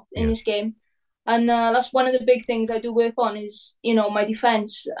shot in this game. And that's one of the big things I do work on is, my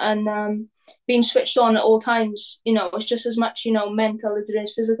defence and being switched on at all times. It's just as much, mental as it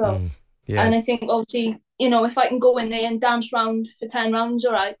is physical. Yeah. And I think obviously, if I can go in there and dance round for 10 rounds,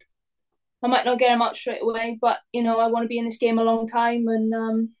 all right, I might not get him out straight away, but, I want to be in this game a long time. And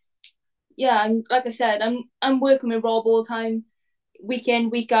I'm, like I said, I'm working with Rob all the time, week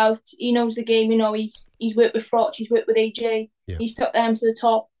in, week out. He knows the game, he's worked with Frotch, he's worked with AJ, he's took them to the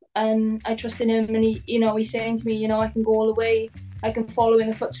top. And I trust in him, and he's saying to me, I can go all the way, I can follow in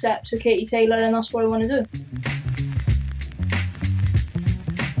the footsteps of Katie Taylor, and that's what I want to do.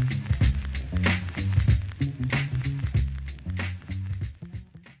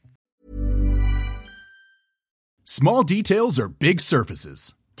 Small details are big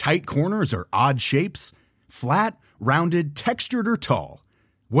surfaces. Tight corners are odd shapes. Flat, rounded, textured, or tall.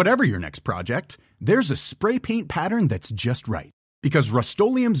 Whatever your next project, there's a spray paint pattern that's just right. Because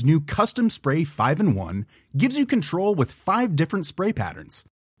Rust-Oleum's new Custom Spray 5-in-1 gives you control with 5 different spray patterns.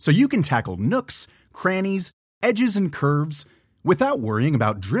 So you can tackle nooks, crannies, edges, and curves without worrying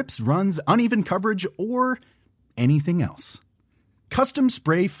about drips, runs, uneven coverage, or anything else. Custom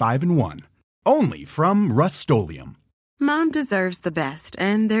Spray 5-in-1. Only from Rust-Oleum. Mom deserves the best,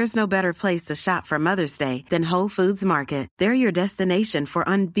 and there's no better place to shop for Mother's Day than Whole Foods Market. They're your destination for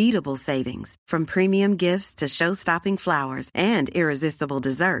unbeatable savings, from premium gifts to show-stopping flowers and irresistible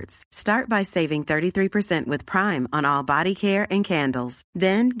desserts. Start by saving 33% with Prime on all body care and candles.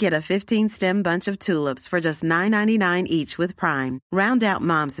 Then get a 15-stem bunch of tulips for just $9.99 each with Prime. Round out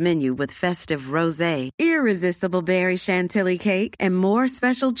Mom's menu with festive rosé, irresistible berry chantilly cake, and more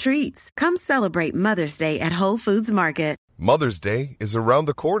special treats. Come celebrate Mother's Day at Whole Foods Market. Mother's Day is around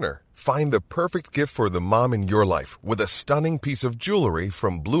the corner. Find the perfect gift for the mom in your life with a stunning piece of jewelry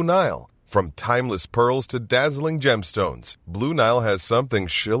from Blue Nile. From timeless pearls to dazzling gemstones, Blue Nile has something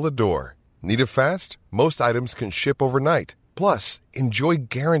she'll adore. Need it fast? Most items can ship overnight. Plus, enjoy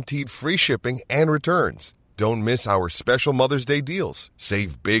guaranteed free shipping and returns. Don't miss our special Mother's Day deals.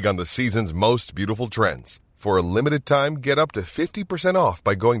 Save big on the season's most beautiful trends. For a limited time, get up to 50% off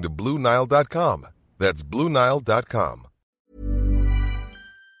by going to BlueNile.com. That's BlueNile.com.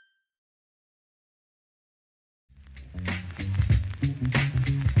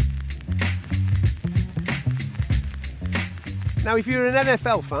 Now, if you're an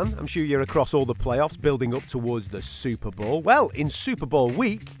NFL fan, I'm sure you're across all the playoffs building up towards the Super Bowl. Well, in Super Bowl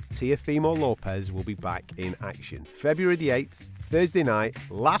week, Teofimo Lopez will be back in action. February the 8th, Thursday night,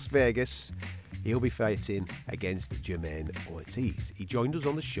 Las Vegas. He'll be fighting against Jermaine Ortiz. He joined us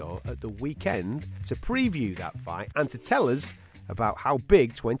on the show at the weekend to preview that fight and to tell us about how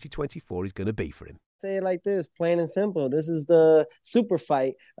big 2024 is going to be for him. say it like this, plain and simple. This is the super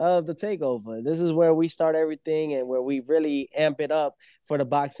fight of the takeover. This is where we start everything and where we really amp it up for the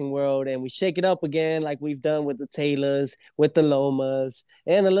boxing world, and we shake it up again like we've done with the Taylors, with the Lomas,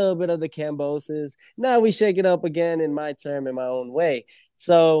 and a little bit of the Camboses. Now we shake it up again in my term, in my own way.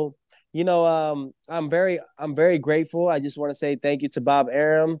 So, I'm very grateful. I just want to say thank you to Bob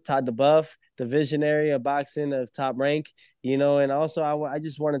Arum, Todd DeBuff, the visionary of boxing of Top Rank, and also I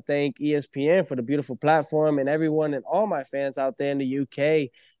just want to thank ESPN for the beautiful platform, and everyone and all my fans out there in the UK,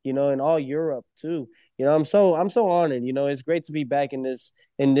 and all Europe too. I'm so honored. It's great to be back in this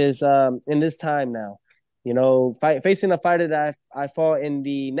time now. Facing a fighter that I fought in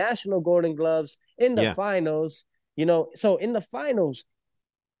the National Golden Gloves in the finals. So in the finals.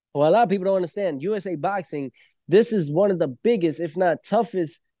 Well, a lot of people don't understand USA Boxing. This is one of the biggest, if not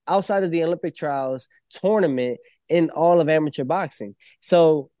toughest, outside of the Olympic trials tournament in all of amateur boxing.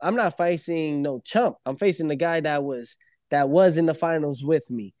 So I'm not facing no chump. I'm facing the guy that was in the finals with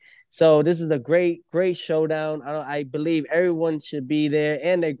me. So this is a great showdown. I believe everyone should be there,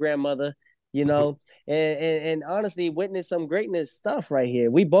 and their grandmother, and honestly witness some greatness stuff right here.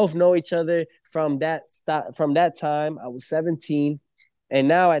 We both know each other from that time. I was 17. And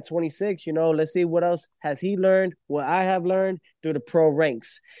now at 26, let's see what else has he learned, what I have learned through the pro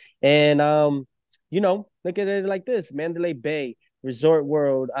ranks. And, look at it like this. Mandalay Bay Resort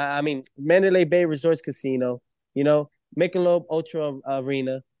World. Mandalay Bay Resorts Casino, Michelob Ultra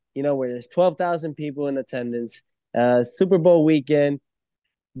Arena, where there's 12,000 people in attendance. Super Bowl weekend.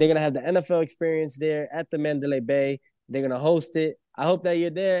 They're going to have the NFL experience there at the Mandalay Bay. They're going to host it. I hope that you're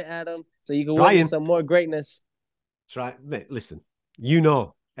there, Adam, so you can witness some more greatness. That's right. Mate, listen.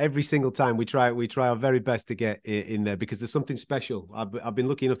 Every single time we try our very best to get in there because there's something special. I've been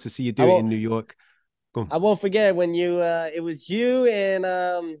lucky enough to see you do it in New York. Go on. I won't forget when it was you and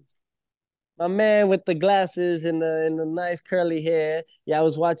my man with the glasses and the nice curly hair. Yeah, I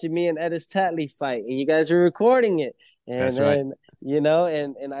was watching me and Edis Tatley fight, and you guys were recording it. And that's right.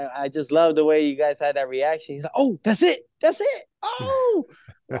 And I just love the way you guys had that reaction. He's like, "Oh, that's it. Oh,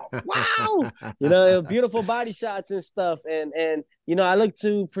 wow." Beautiful body shots and stuff. And I look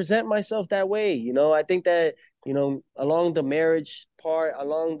to present myself that way. I think that, along the marriage part,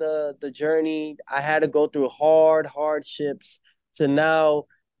 along the journey, I had to go through hardships to now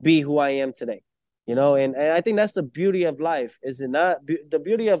be who I am today. And I think that's the beauty of life, is it not? The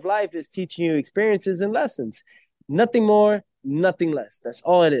beauty of life is teaching you experiences and lessons. Nothing more, nothing less. That's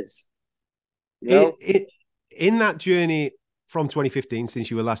all it is. In that journey from 2015, since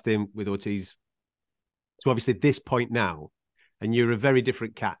you were last in with Ortiz, to obviously this point now, and you're a very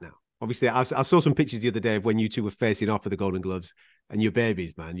different cat now. Obviously, I saw some pictures the other day of when you two were facing off for the Golden Gloves, and you're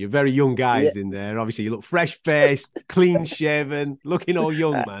babies, man. You're very young guys in there. Obviously, you look fresh-faced, clean-shaven, looking all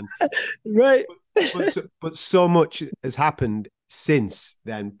young, man. Right. But so much has happened since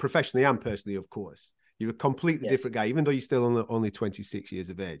then, professionally and personally, of course. You're a completely different guy, even though you're still only 26 years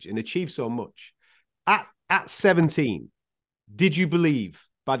of age, and achieved so much. At 17, did you believe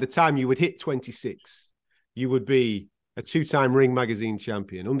by the time you would hit 26, you would be a two-time Ring Magazine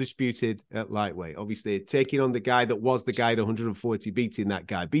champion, undisputed at lightweight, obviously taking on the guy that was the guy at 140, beating that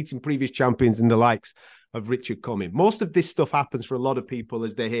guy, beating previous champions in the likes of Richard Cumming? Most of this stuff happens for a lot of people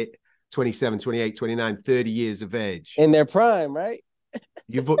as they hit 27, 28, 29, 30 years of age. In their prime, right?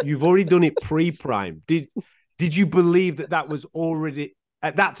 You've already done it pre-prime. Did you believe that was already,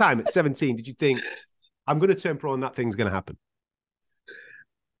 at that time, at 17, did you think, I'm going to turn pro and that thing's going to happen?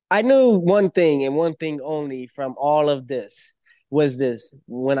 I knew one thing and one thing only from all of this was this.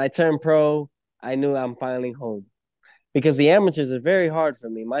 When I turned pro, I knew I'm finally home. Because the amateurs are very hard for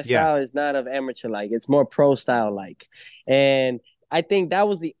me. My style is not of amateur-like. It's more pro-style-like. And I think that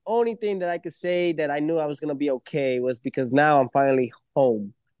was the only thing that I could say that I knew I was going to be okay, was because now I'm finally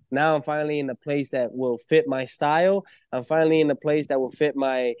home. Now I'm finally in a place that will fit my style. I'm finally in a place that will fit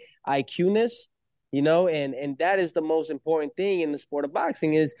my IQ-ness, and that is the most important thing in the sport of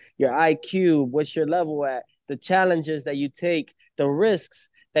boxing, is your IQ, what's your level at, the challenges that you take, the risks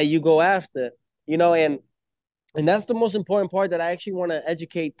that you go after, and that's the most important part that I actually want to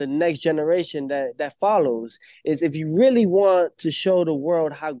educate the next generation that follows, is if you really want to show the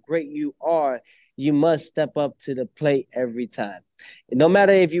world how great you are, you must step up to the plate every time. And no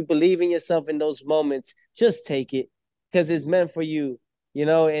matter if you believe in yourself in those moments, just take it, because it's meant for you,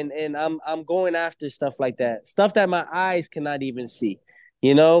 and I'm going after stuff like that, stuff that my eyes cannot even see,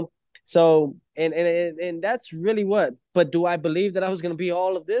 So, and that's really what. But do I believe that I was going to be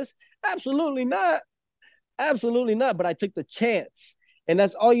all of this? Absolutely not. Absolutely not. But I took the chance. And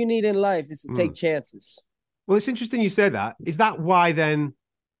that's all you need in life, is to take chances. Well, it's interesting you say that. Is that why then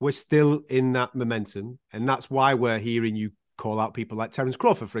we're still in that momentum, and that's why we're hearing you call out people like Terence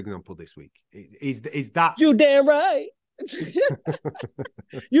Crawford, for example, this week. Is that... You damn right.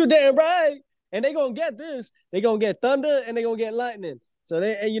 You damn right. And they're going to get this. They're going to get thunder and they're going to get lightning. So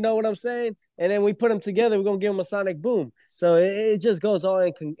and you know what I'm saying? And then we put them together, we're going to give them a sonic boom. So it just goes all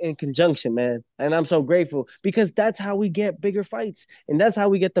in conjunction, man. And I'm so grateful because that's how we get bigger fights. And that's how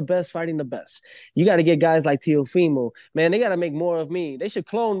we get the best fighting the best. You got to get guys like Teofimo. Man, they got to make more of me. They should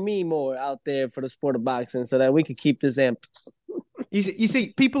clone me more out there for the sport of boxing so that we can keep this amped. You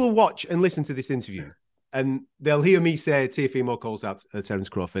see, people will watch and listen to this interview and they'll hear me say Teofimo calls out Terence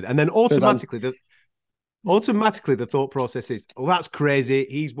Crawford. And then automatically the thought process is, oh, that's crazy.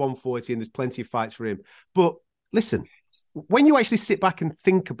 He's 140 and there's plenty of fights for him. But listen, when you actually sit back and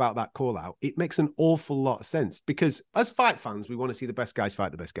think about that call out, it makes an awful lot of sense because as fight fans, we want to see the best guys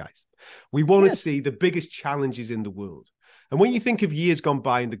fight the best guys. We want to see the biggest challenges in the world. And when you think of years gone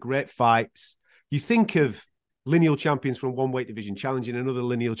by and the great fights, you think of lineal champions from one weight division challenging another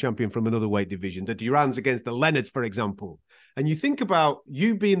lineal champion from another weight division, the Durans against the Leonards, for example. And you think about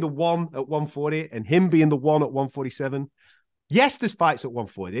you being the one at 140 and him being the one at 147. Yes, there's fights at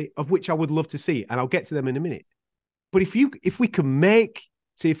 140, of which I would love to see, and I'll get to them in a minute. But if we can make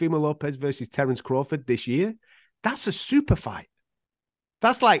Teofimo Lopez versus Terence Crawford this year, that's a super fight.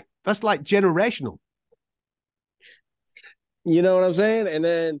 That's like generational. You know what I'm saying? And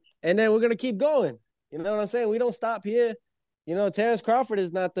then we're gonna keep going. You know what I'm saying? We don't stop here. You know, Terence Crawford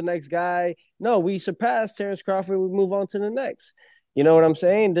is not the next guy. No, we surpass Terence Crawford. We move on to the next. You know what I'm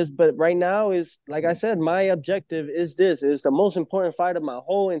saying? But right now is, like I said, my objective is this. It's the most important fight of my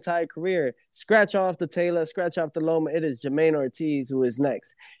whole entire career. Scratch off the Taylor, scratch off the Loma. It is Jermaine Ortiz who is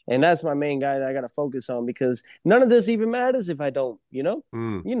next. And that's my main guy that I got to focus on because none of this even matters if I don't, you know?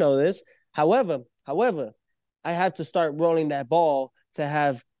 You know this. However, I have to start rolling that ball to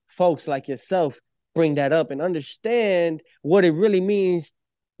have folks like yourself bring that up and understand what it really means.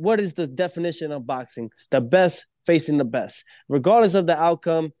 What is the definition of boxing? The best facing the best. Regardless of the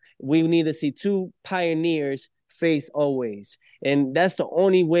outcome, we need to see two pioneers face always. And that's the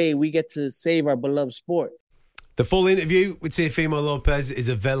only way we get to save our beloved sport. The full interview with Teofimo Lopez is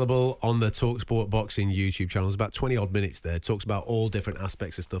available on the TalkSport Boxing YouTube channel. It's about 20-odd minutes there. It talks about all different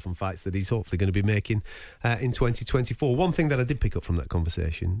aspects of stuff and fights that he's hopefully going to be making in 2024. One thing that I did pick up from that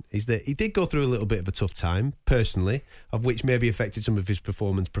conversation is that he did go through a little bit of a tough time, personally, of which maybe affected some of his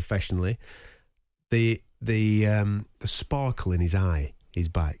performance professionally. The sparkle in his eye is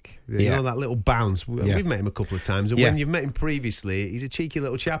back. You know, that little bounce. We've met him a couple of times. And when you've met him previously, he's a cheeky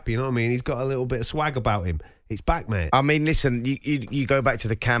little chap, you know what I mean? He's got a little bit of swag about him. It's back, mate. I mean, listen, you go back to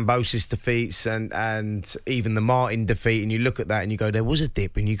the Kambosos defeats and even the Martin defeat, and you look at that and you go, there was a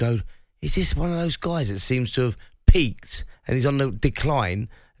dip, and you go, is this one of those guys that seems to have peaked and he's on the decline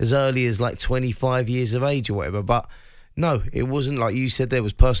as early as like 25 years of age or whatever? But no, it wasn't. Like you said, there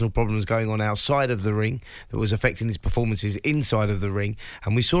was personal problems going on outside of the ring that was affecting his performances inside of the ring.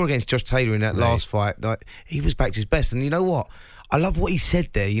 And we saw against Josh Taylor in that last fight, like, he was back to his best. And you know what? I love what he said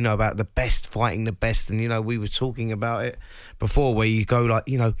there, you know, about the best fighting the best. And, you know, we were talking about it before where you go like,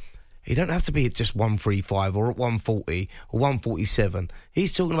 you know, you don't have to be at just 135 or at 140 or 147.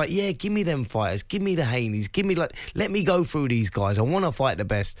 He's talking about, yeah, give me them fighters. Give me the Haneys. Give me, like, let me go through these guys. I want to fight the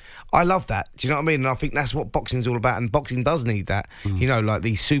best. I love that. Do you know what I mean? And I think that's what boxing's all about. And boxing does need that, you know, like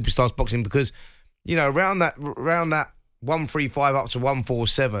these superstars boxing because, you know, around that 135 up to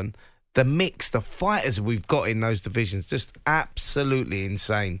 147, the mix, the fighters we've got in those divisions, just absolutely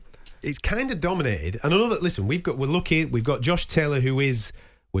insane. It's kind of dominated. And I know that, listen, we've got Josh Taylor, who is,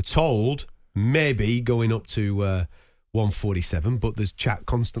 we're told, maybe going up to 147, but there's chat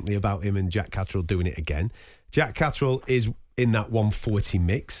constantly about him and Jack Catterall doing it again. Jack Catterall is in that 140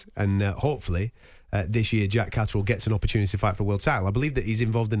 mix, and hopefully this year Jack Catterall gets an opportunity to fight for a world title. I believe that he's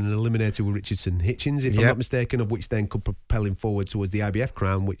involved in an eliminator with Richardson Hitchens, if I'm not mistaken, of which then could propel him forward towards the IBF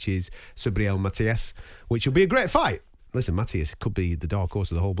crown, which is Subriel Matias, which will be a great fight. Listen, Matias could be the dark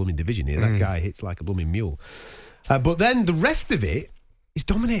horse of the whole blooming division here. That guy hits like a blooming mule. But then the rest of it is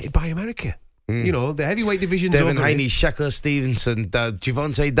dominated by America. You know, the heavyweight divisions. Devin Haney, Shakur Stevenson,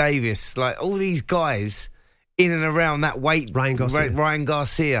 Gervonta Davis, like all these guys in and around that weight. Ryan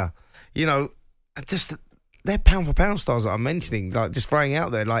Garcia. You know, just they're pound for pound stars that I'm mentioning, like just throwing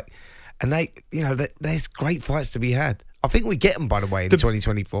out there, like, and they, you know, there's great fights to be had. I think we get them, by the way, in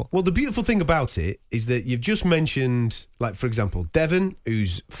 2024. Well, the beautiful thing about it is that you've just mentioned, like, for example, Devin,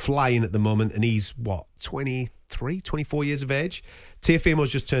 who's flying at the moment, and he's, 23, 24 years of age?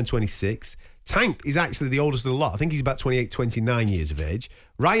 Teofimo's just turned 26. Tank is actually the oldest of the lot. I think he's about 28, 29 years of age.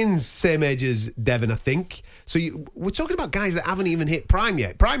 Ryan's same age as Devon, I think. So we're talking about guys that haven't even hit prime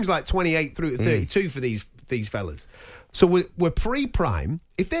yet. Prime's like 28 through to 32 for these fellas. So we're pre-prime.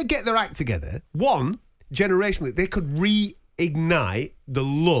 If they get their act together, one, generationally, they could reignite the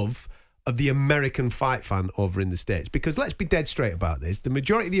love of the American fight fan over in the States. Because let's be dead straight about this. The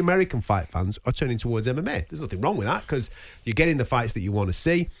majority of the American fight fans are turning towards MMA. There's nothing wrong with that because you're getting the fights that you want to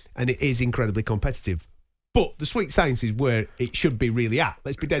see and it is incredibly competitive. But the sweet science is where it should be really at.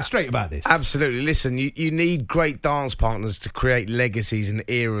 Let's be dead straight about this. Absolutely. Listen, you need great dance partners to create legacies and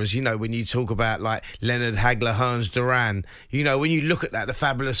eras. You know, when you talk about like Leonard Hagler, Hearns Duran, you know, when you look at that, the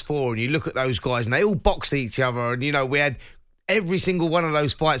Fabulous Four, and you look at those guys and they all boxed each other. And, you know, we had every single one of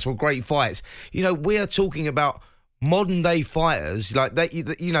those fights were great fights. You know, we are talking about modern day fighters. Like,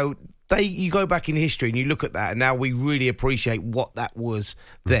 you go back in history and you look at that and now we really appreciate what that was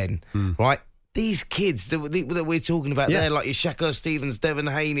then, right? These kids that we're talking about there, like your Shakur Stevens, Devin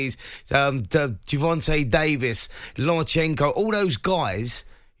Haney's, Gervonta Davis, Lomachenko, all those guys,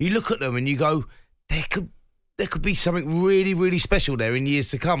 you look at them and you go, there could be something really, really special there in years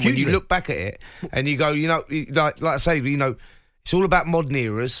to come. Hugely. When you look back at it and you go, you know, like I say, you know, it's all about modern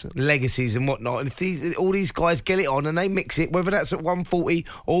eras, legacies and whatnot. And if all these guys get it on and they mix it, whether that's at 140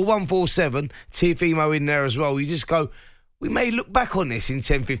 or 147, Teofimo in there as well, you just go, we may look back on this in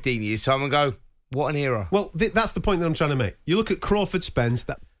 10, 15 years' time and go, what an era. Well, that's the point that I'm trying to make. You look at Crawford Spence,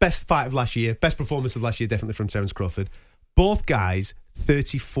 that best fight of last year, best performance of last year, definitely from Terence Crawford. Both guys,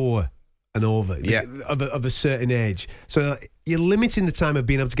 34 and over, of a certain age. So you're limiting the time of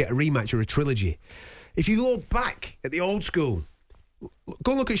being able to get a rematch or a trilogy. If you look back at the old school,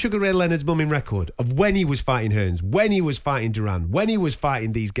 go and look at Sugar Ray Leonard's mumming record of when he was fighting Hearns, when he was fighting Duran, when he was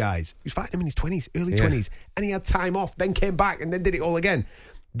fighting these guys. He was fighting them in his 20s, early 20s, and he had time off, then came back and then did it all again.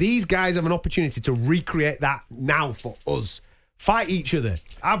 These guys have an opportunity to recreate that now for us. Fight each other.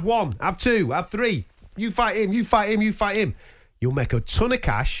 Have one, have two, have three. You fight him, you fight him, you fight him. You'll make a ton of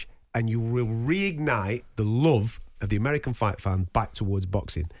cash and you will reignite the love of the American fight fan back towards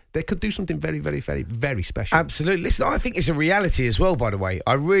boxing. They could do something very, very, very, very special. Absolutely. Listen, I think it's a reality as well, by the way.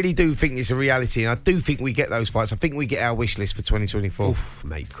 I really do think it's a reality, and I do think we get those fights. I think we get our wish list for 2024. Oof,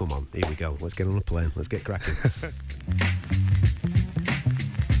 mate, come on. Here we go. Let's get on a plane. Let's get cracking.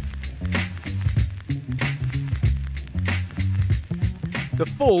 The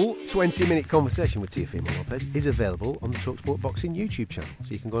full 20-minute conversation with Teofimo Lopez is available on the TalkSport Boxing YouTube channel,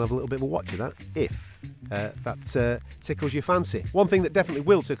 so you can go and have a little bit of a watch of that if that tickles your fancy. One thing that definitely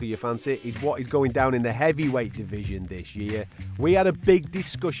will tickle your fancy is what is going down in the heavyweight division this year. We had a big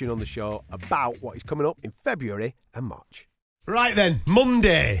discussion on the show about what is coming up in February and March. Right then,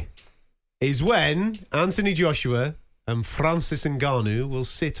 Monday is when Anthony Joshua and Francis Ngannou will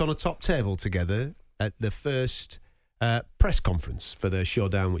sit on a top table together at the first press conference for the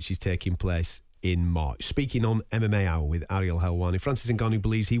showdown, which is taking place in March. Speaking on MMA Hour with Ariel Helwani, Francis Ngannou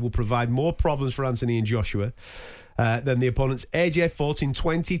believes he will provide more problems for Anthony and Joshua than the opponents AJ fought in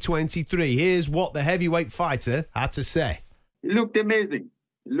 2023. Here's what the heavyweight fighter had to say. He looked amazing.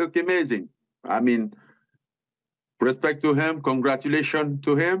 I mean, respect to him. Congratulations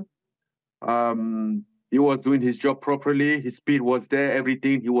to him. He was doing his job properly. His speed was there,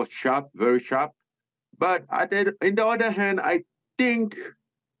 everything. He was sharp, very sharp. But on the other hand, I think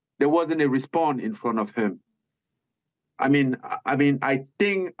there wasn't a response in front of him. I mean, I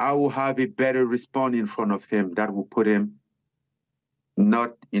think I will have a better response in front of him that will put him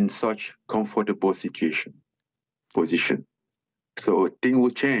not in such comfortable position. So things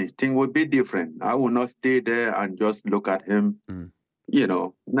will change. Things will be different. I will not stay there and just look at him. You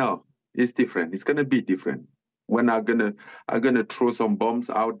know, no, it's different. It's gonna be different. When I'm gonna throw some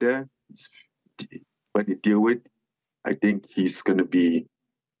bombs out there. When he deal with, I think he's going to be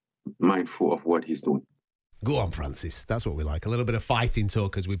mindful of what he's doing. Go on, Francis. That's what we like. A little bit of fighting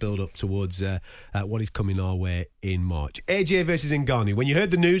talk as we build up towards what is coming our way in March. AJ versus Ngannou. When you heard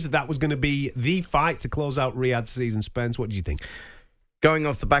the news that was going to be the fight to close out Riyadh's season, Spence, what did you think? Going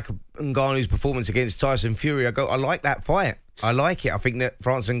off the back of Ngannou's performance against Tyson Fury, I like that fight. I like it. I think that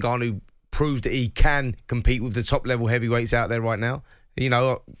Francis Ngannou proved that he can compete with the top-level heavyweights out there right now. You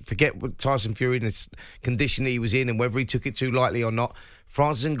know, forget what Tyson Fury in the condition that he was in and whether he took it too lightly or not.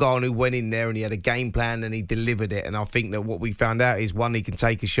 Francis Ngannou went in there and he had a game plan and he delivered it. And I think that what we found out is, one, he can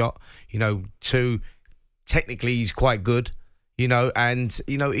take a shot. You know, two, technically he's quite good. You know, and,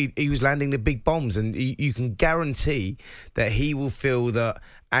 you know, he was landing the big bombs. And you can guarantee that he will feel that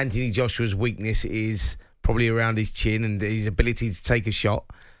Anthony Joshua's weakness is probably around his chin and his ability to take a shot.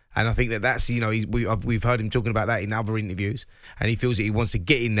 And I think that's, we've heard him talking about that in other interviews, and he feels that he wants to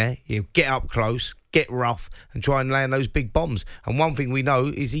get in there, he'll get up close, get rough, and try and land those big bombs. And one thing we know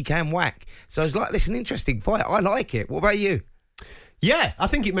is he can whack. So it's like, an interesting fight. I like it. What about you? Yeah, I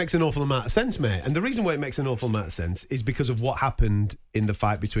think it makes an awful amount of sense, mate. And the reason why it makes an awful amount of sense is because of what happened in the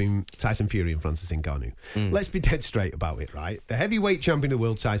fight between Tyson Fury and Francis Ngannou. Let's be dead straight about it, right? The heavyweight champion of the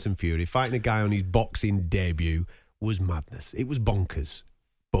world, Tyson Fury, fighting a guy on his boxing debut was madness. It was bonkers.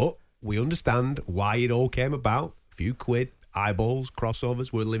 But we understand why it all came about. A few quid, eyeballs,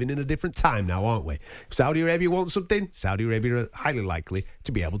 crossovers. We're living in a different time now, aren't we? If Saudi Arabia wants something, Saudi Arabia are highly likely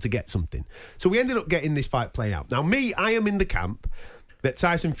to be able to get something. So we ended up getting this fight play out. Now, I am in the camp that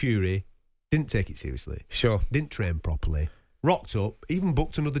Tyson Fury didn't take it seriously. Sure. Didn't train properly. Rocked up, even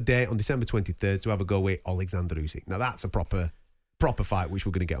booked another date on December 23rd to have a go with Alexander Usyk. Now, that's a proper fight, which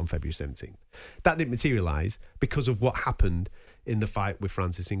we're going to get on February 17th. That didn't materialise because of what happened in the fight with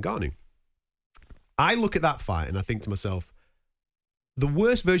Francis Ngannou. I look at that fight and I think to myself, the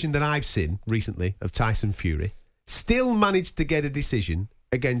worst version that I've seen recently of Tyson Fury still managed to get a decision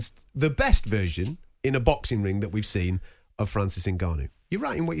against the best version in a boxing ring that we've seen of Francis Ngannou. You're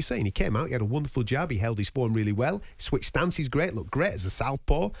right in what you're saying. He came out, he had a wonderful jab, he held his form really well, switched stances great, looked great as a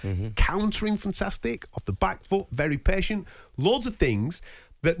southpaw, countering fantastic, off the back foot, very patient, loads of things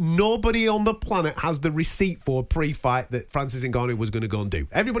that nobody on the planet has the receipt for pre-fight that Francis Ngannou was going to go and do.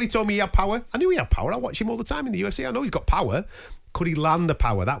 Everybody told me he had power. I knew he had power. I watch him all the time in the UFC. I know he's got power. Could he land the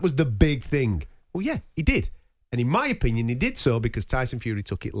power? That was the big thing. Well, yeah, he did. And in my opinion, he did so because Tyson Fury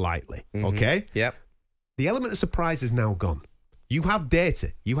took it lightly. Okay? Yep. The element of surprise is now gone. You have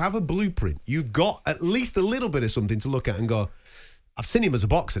data. You have a blueprint. You've got at least a little bit of something to look at and go, I've seen him as a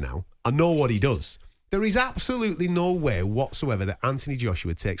boxer now. I know what he does. There is absolutely no way whatsoever that Anthony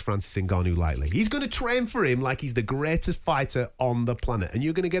Joshua takes Francis Ngannou lightly. He's going to train for him like he's the greatest fighter on the planet. And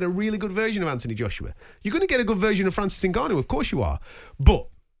you're going to get a really good version of Anthony Joshua. You're going to get a good version of Francis Ngannou, of course you are. But,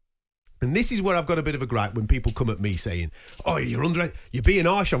 and this is where I've got a bit of a gripe when people come at me saying, oh, you're being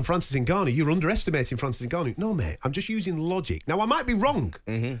harsh on Francis Ngannou. You're underestimating Francis Ngannou. No, mate, I'm just using logic. Now, I might be wrong.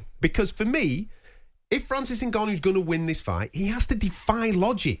 Because for me, if Francis Ngannou's going to win this fight, he has to defy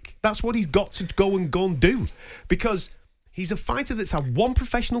logic. That's what he's got to go and do. Because he's a fighter that's had one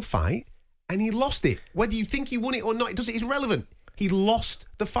professional fight and he lost it. Whether you think he won it or not, it's irrelevant. He lost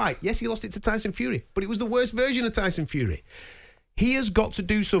the fight. Yes, he lost it to Tyson Fury, but it was the worst version of Tyson Fury. He has got to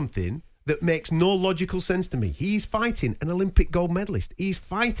do something that makes no logical sense to me. He's fighting an Olympic gold medalist. He's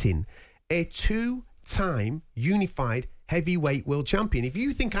fighting a two-time unified heavyweight world champion. If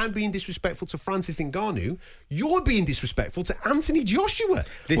you think I'm being disrespectful to Francis Ngannou, you're being disrespectful to Anthony Joshua.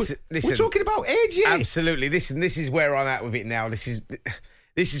 We're talking about age, yeah. Absolutely. This is where I'm at with it now. This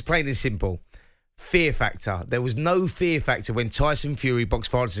is plain and simple. Fear factor. There was no fear factor when Tyson Fury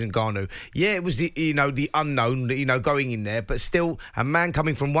boxed Francis Ngannou. Yeah, it was the unknown, going in there, but still a man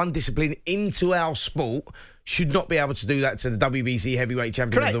coming from one discipline into our sport should not be able to do that to the WBC heavyweight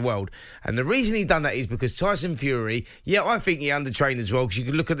champion of the world. And the reason he done that is because Tyson Fury, I think he undertrained as well, because you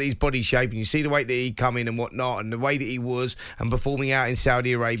can look at his body shape and you see the way that he come in and whatnot and the way that he was and performing out in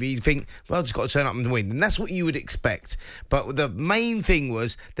Saudi Arabia, you think, well, I've just got to turn up and win. And that's what you would expect. But the main thing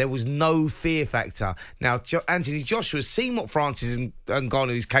was there was no fear factor. Now, Anthony Joshua's seen what Francis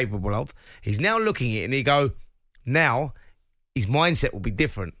Ngannou is capable of. He's now looking at it and he go, now his mindset will be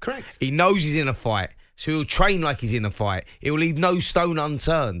different. Correct. He knows he's in a fight. So he'll train like he's in a fight. He'll leave no stone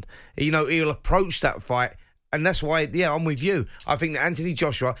unturned. He'll approach that fight. And that's why, I'm with you. I think that Anthony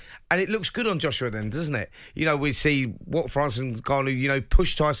Joshua, and it looks good on Joshua then, doesn't it? We see what Francis Ngannou,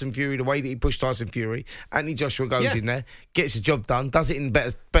 pushed Tyson Fury the way that he pushed Tyson Fury. Anthony Joshua goes in there, gets the job done, does it in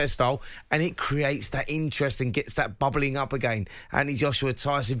better style, and it creates that interest and gets that bubbling up again. Anthony Joshua,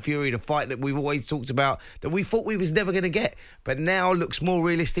 Tyson Fury, the fight that we've always talked about, that we thought we was never going to get, but now looks more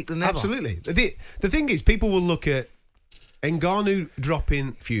realistic than ever. Absolutely. The thing is, people will look at Ngannou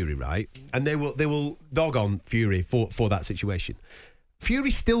dropping Fury, right? And they will dog on Fury for that situation.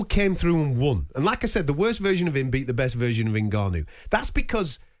 Fury still came through and won. And like I said, the worst version of him beat the best version of Ngannou. That's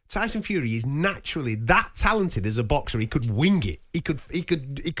because Tyson Fury is naturally that talented as a boxer. He could wing it. He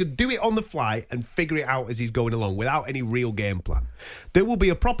could do it on the fly and figure it out as he's going along without any real game plan. There will be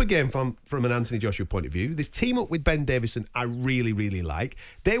a proper game from an Anthony Joshua point of view. This team up with Ben Davison, I really, really like.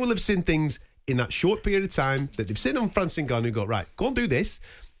 They will have seen things in that short period of time that they've seen on Francis Ngannou go, right, go and do this.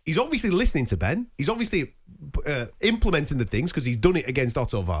 He's obviously listening to Ben. He's obviously implementing the things because he's done it against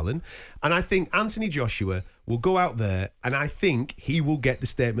Otto Wallin. And I think Anthony Joshua will go out there and I think he will get the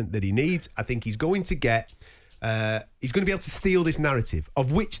statement that he needs. I think he's going to be able to steal this narrative,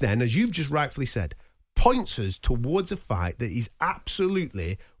 of which then, as you've just rightfully said, points us towards a fight that is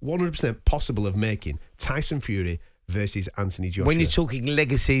absolutely 100% possible of making. Tyson Fury versus Anthony Joshua. When you're talking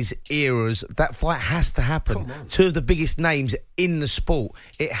legacies, eras, that fight has to happen. Two of the biggest names in the sport.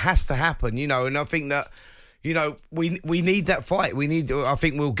 It has to happen, and I think that, we need that fight. I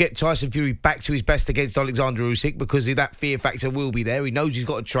think we'll get Tyson Fury back to his best against Alexander Usyk because that fear factor will be there. He knows he's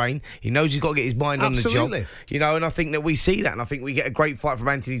got to train. He knows he's got to get his mind on the job. And I think that we see that, and I think we get a great fight from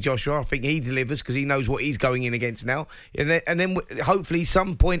Anthony Joshua. I think he delivers because he knows what he's going in against now. And then hopefully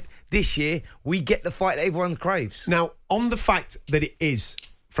some point this year we get the fight that everyone craves. Now, on the fact that it is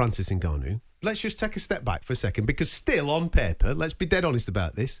Francis Ngannou, let's just take a step back for a second, because still on paper, let's be dead honest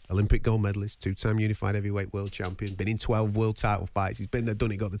about this, Olympic gold medalist, 2-time unified heavyweight world champion, been in 12 world title fights, he's been there,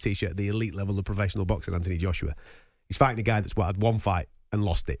 done it, got the T-shirt at the elite level of professional boxing, Anthony Joshua. He's fighting a guy that's had one fight and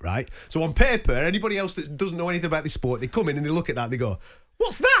lost it, right? So on paper, anybody else that doesn't know anything about this sport, they come in and they look at that and they go,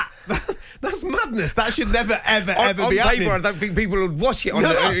 what's that? That's madness. That should never, ever be happening. On paper, I don't think people would watch it on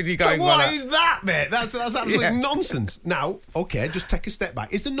the... So what is that, mate? That's absolute nonsense. Now, okay, just take a step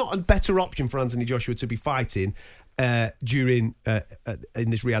back. Is there not a better option for Anthony Joshua to be fighting during in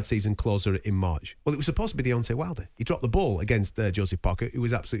this Riyadh season closer in March? Well, it was supposed to be Deontay Wilder. He dropped the ball against Joseph Parker, who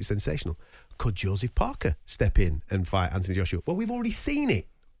was absolutely sensational. Could Joseph Parker step in and fight Anthony Joshua? Well, we've already seen it.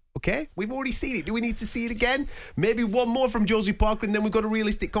 Okay, we've already seen it. Do we need to see it again? Maybe one more from Joseph Parker, and then we've got a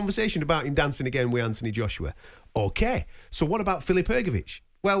realistic conversation about him dancing again with Anthony Joshua. Okay, so what about Filip Hrgović?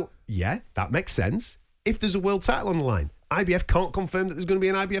 Well, yeah, that makes sense. If there's a world title on the line, IBF can't confirm that there's going to be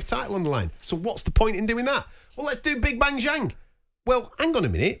an IBF title on the line. So what's the point in doing that? Well, let's do Big Bang Zhang. Well, hang on a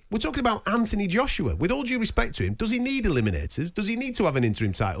minute. We're talking about Anthony Joshua. With all due respect to him, does he need eliminators? Does he need to have an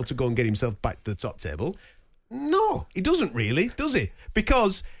interim title to go and get himself back to the top table? No, he doesn't really, does he?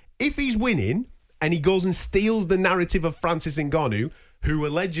 Because if he's winning and he goes and steals the narrative of Francis Ngannou, who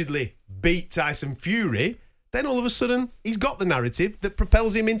allegedly beat Tyson Fury, then all of a sudden he's got the narrative that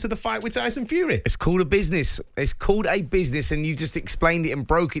propels him into the fight with Tyson Fury. It's called a business. It's called a business, and you just explained it and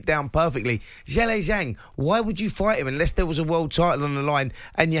broke it down perfectly. Zhang Zhang, why would you fight him unless there was a world title on the line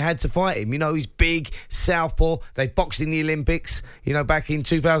and you had to fight him? He's big, southpaw. They boxed in the Olympics, back in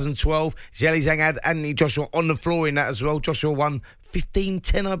 2012. Zhang Zhang had Anthony Joshua on the floor in that as well. Joshua won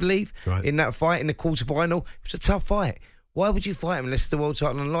 15-10, I believe, in that fight in the quarterfinal. It was a tough fight. Why would you fight him unless the world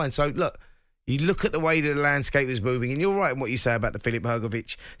title on the line? So, look, you look at the way that the landscape is moving, and you're right in what you say about the Filip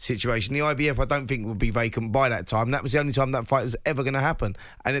Hrgović situation. The IBF, I don't think, would be vacant by that time. That was the only time that fight was ever going to happen.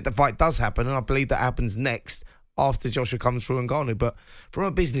 And if the fight does happen, and I believe that happens next after Joshua comes through Ngannou. But from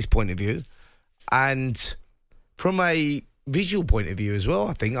a business point of view and from a visual point of view as well,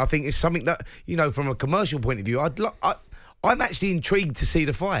 I think it's something that, from a commercial point of view, I'm actually intrigued to see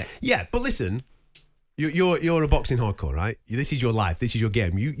the fight. Yeah, but listen, you're a boxing hardcore, right? This is your life. This is your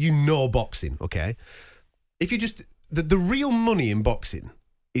game. You know boxing, okay? If you just... The real money in boxing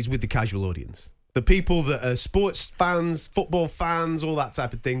is with the casual audience. The people that are sports fans, football fans, all that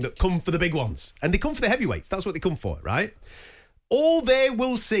type of thing, that come for the big ones. And they come for the heavyweights. That's what they come for, right? All they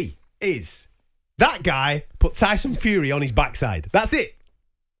will see is that guy put Tyson Fury on his backside. That's it.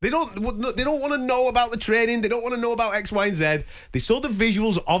 They don't want to know about the training. They don't want to know about X, Y, and Z. They saw the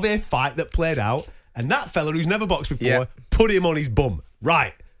visuals of a fight that played out, and that fella who's never boxed before put him on his bum.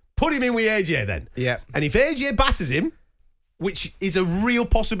 Right. Put him in with AJ then. Yeah. And if AJ batters him, which is a real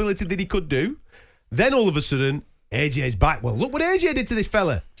possibility that he could do, then all of a sudden, AJ's back. Well, look what AJ did to this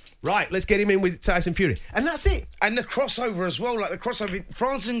fella. Right, let's get him in with Tyson Fury. And that's it. And the crossover as well,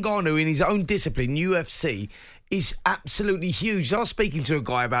 Francis Ngannou in his own discipline, UFC, is absolutely huge. I was speaking to a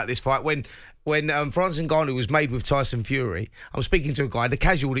guy about this fight when Francis Ngannou was made with Tyson Fury. I was speaking to a guy, the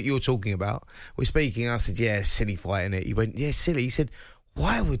casual that you're talking about. We're speaking, and I said, yeah, silly fight, innit? He went, yeah, silly. He said,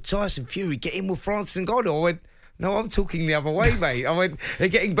 why would Tyson Fury get in with Francis Ngannou? I went, no, I'm talking the other way, mate. I went, they're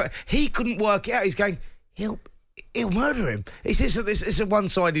getting... But he couldn't work it out. He's going, he'll murder him. He says it's a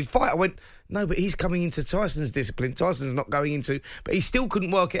one-sided fight. I went, no, but he's coming into Tyson's discipline. Tyson's not going into... But he still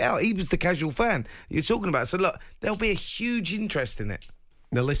couldn't work it out. He was the casual fan you're talking about. So, look, there'll be a huge interest in it.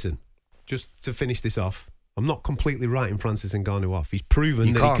 Now, listen, just to finish this off, I'm not completely writing Francis Ngannou off. He's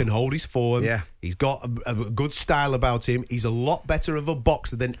proven that he can hold his form. Yeah. He's got a good style about him. He's a lot better of a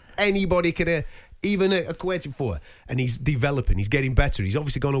boxer than anybody could even equate him for. And he's developing. He's getting better. He's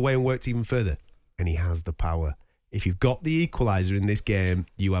obviously gone away and worked even further. And he has the power. If you've got the equaliser in this game,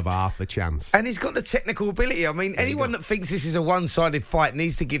 you have half a chance. And he's got the technical ability. I mean, anyone that thinks this is a one-sided fight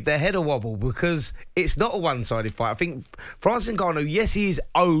needs to give their head a wobble, because it's not a one-sided fight. I think Francis Ngannou, yes, he is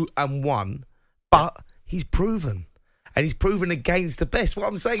 0-1, but he's proven. And he's proven against the best. What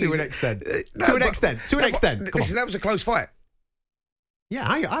I'm saying To an extent. To an extent. Come on. Listen, that was a close fight. Yeah,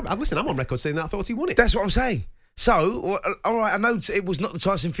 I listen, I'm on record saying that I thought he won it. That's what I'm saying. So, all right, I know it was not the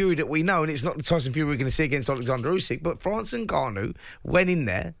Tyson Fury that we know, and it's not the Tyson Fury we're going to see against Alexander Usyk, but Francis Ngannou went in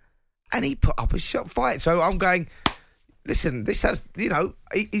there and he put up a shot fight. So I'm going, listen, this has,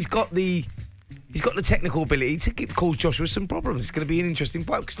 he's got the technical ability to cause Joshua some problems. It's going to be an interesting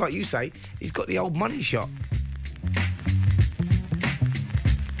fight because, like you say, he's got the old money shot.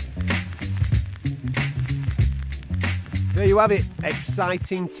 There you have it.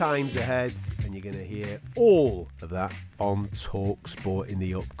 Exciting times ahead, and you're going to hear all of that on TalkSport in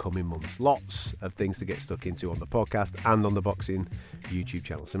the upcoming months. Lots of things to get stuck into on the podcast and on the boxing YouTube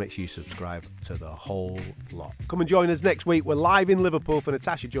channel, so make sure you subscribe to the whole lot. Come and join us next week. We're live in Liverpool for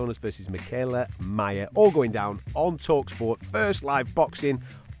Natasha Jonas versus Michaela Mayer, all going down on TalkSport. First live boxing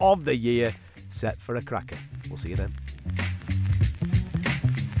of the year, set for a cracker. We'll see you then.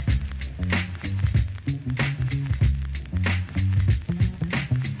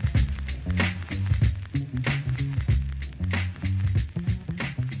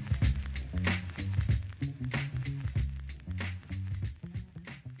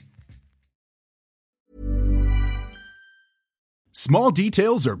 Small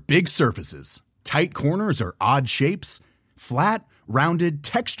details are big surfaces. Tight corners are odd shapes. Flat, rounded,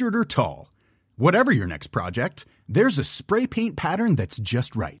 textured, or tall. Whatever your next project, there's a spray paint pattern that's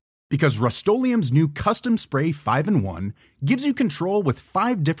just right. Because Rust-Oleum's new Custom Spray 5-in-1 gives you control with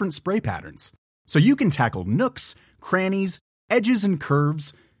 5 different spray patterns. So you can tackle nooks, crannies, edges, and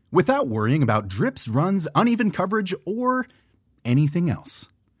curves without worrying about drips, runs, uneven coverage, or anything else.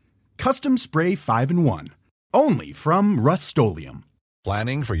 Custom Spray 5-in-1. Only from Rust-Oleum.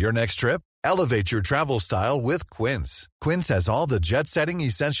 Planning for your next trip? Elevate your travel style with Quince. Quince has all the jet-setting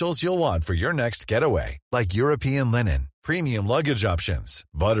essentials you'll want for your next getaway, like European linen, premium luggage options,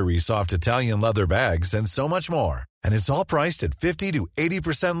 buttery soft Italian leather bags, and so much more. And it's all priced at 50 to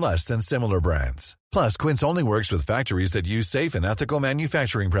 80% less than similar brands. Plus, Quince only works with factories that use safe and ethical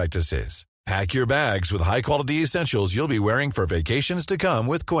manufacturing practices. Pack your bags with high-quality essentials you'll be wearing for vacations to come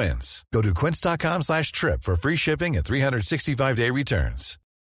with Quince. Go to quince.com/trip for free shipping and 365-day returns.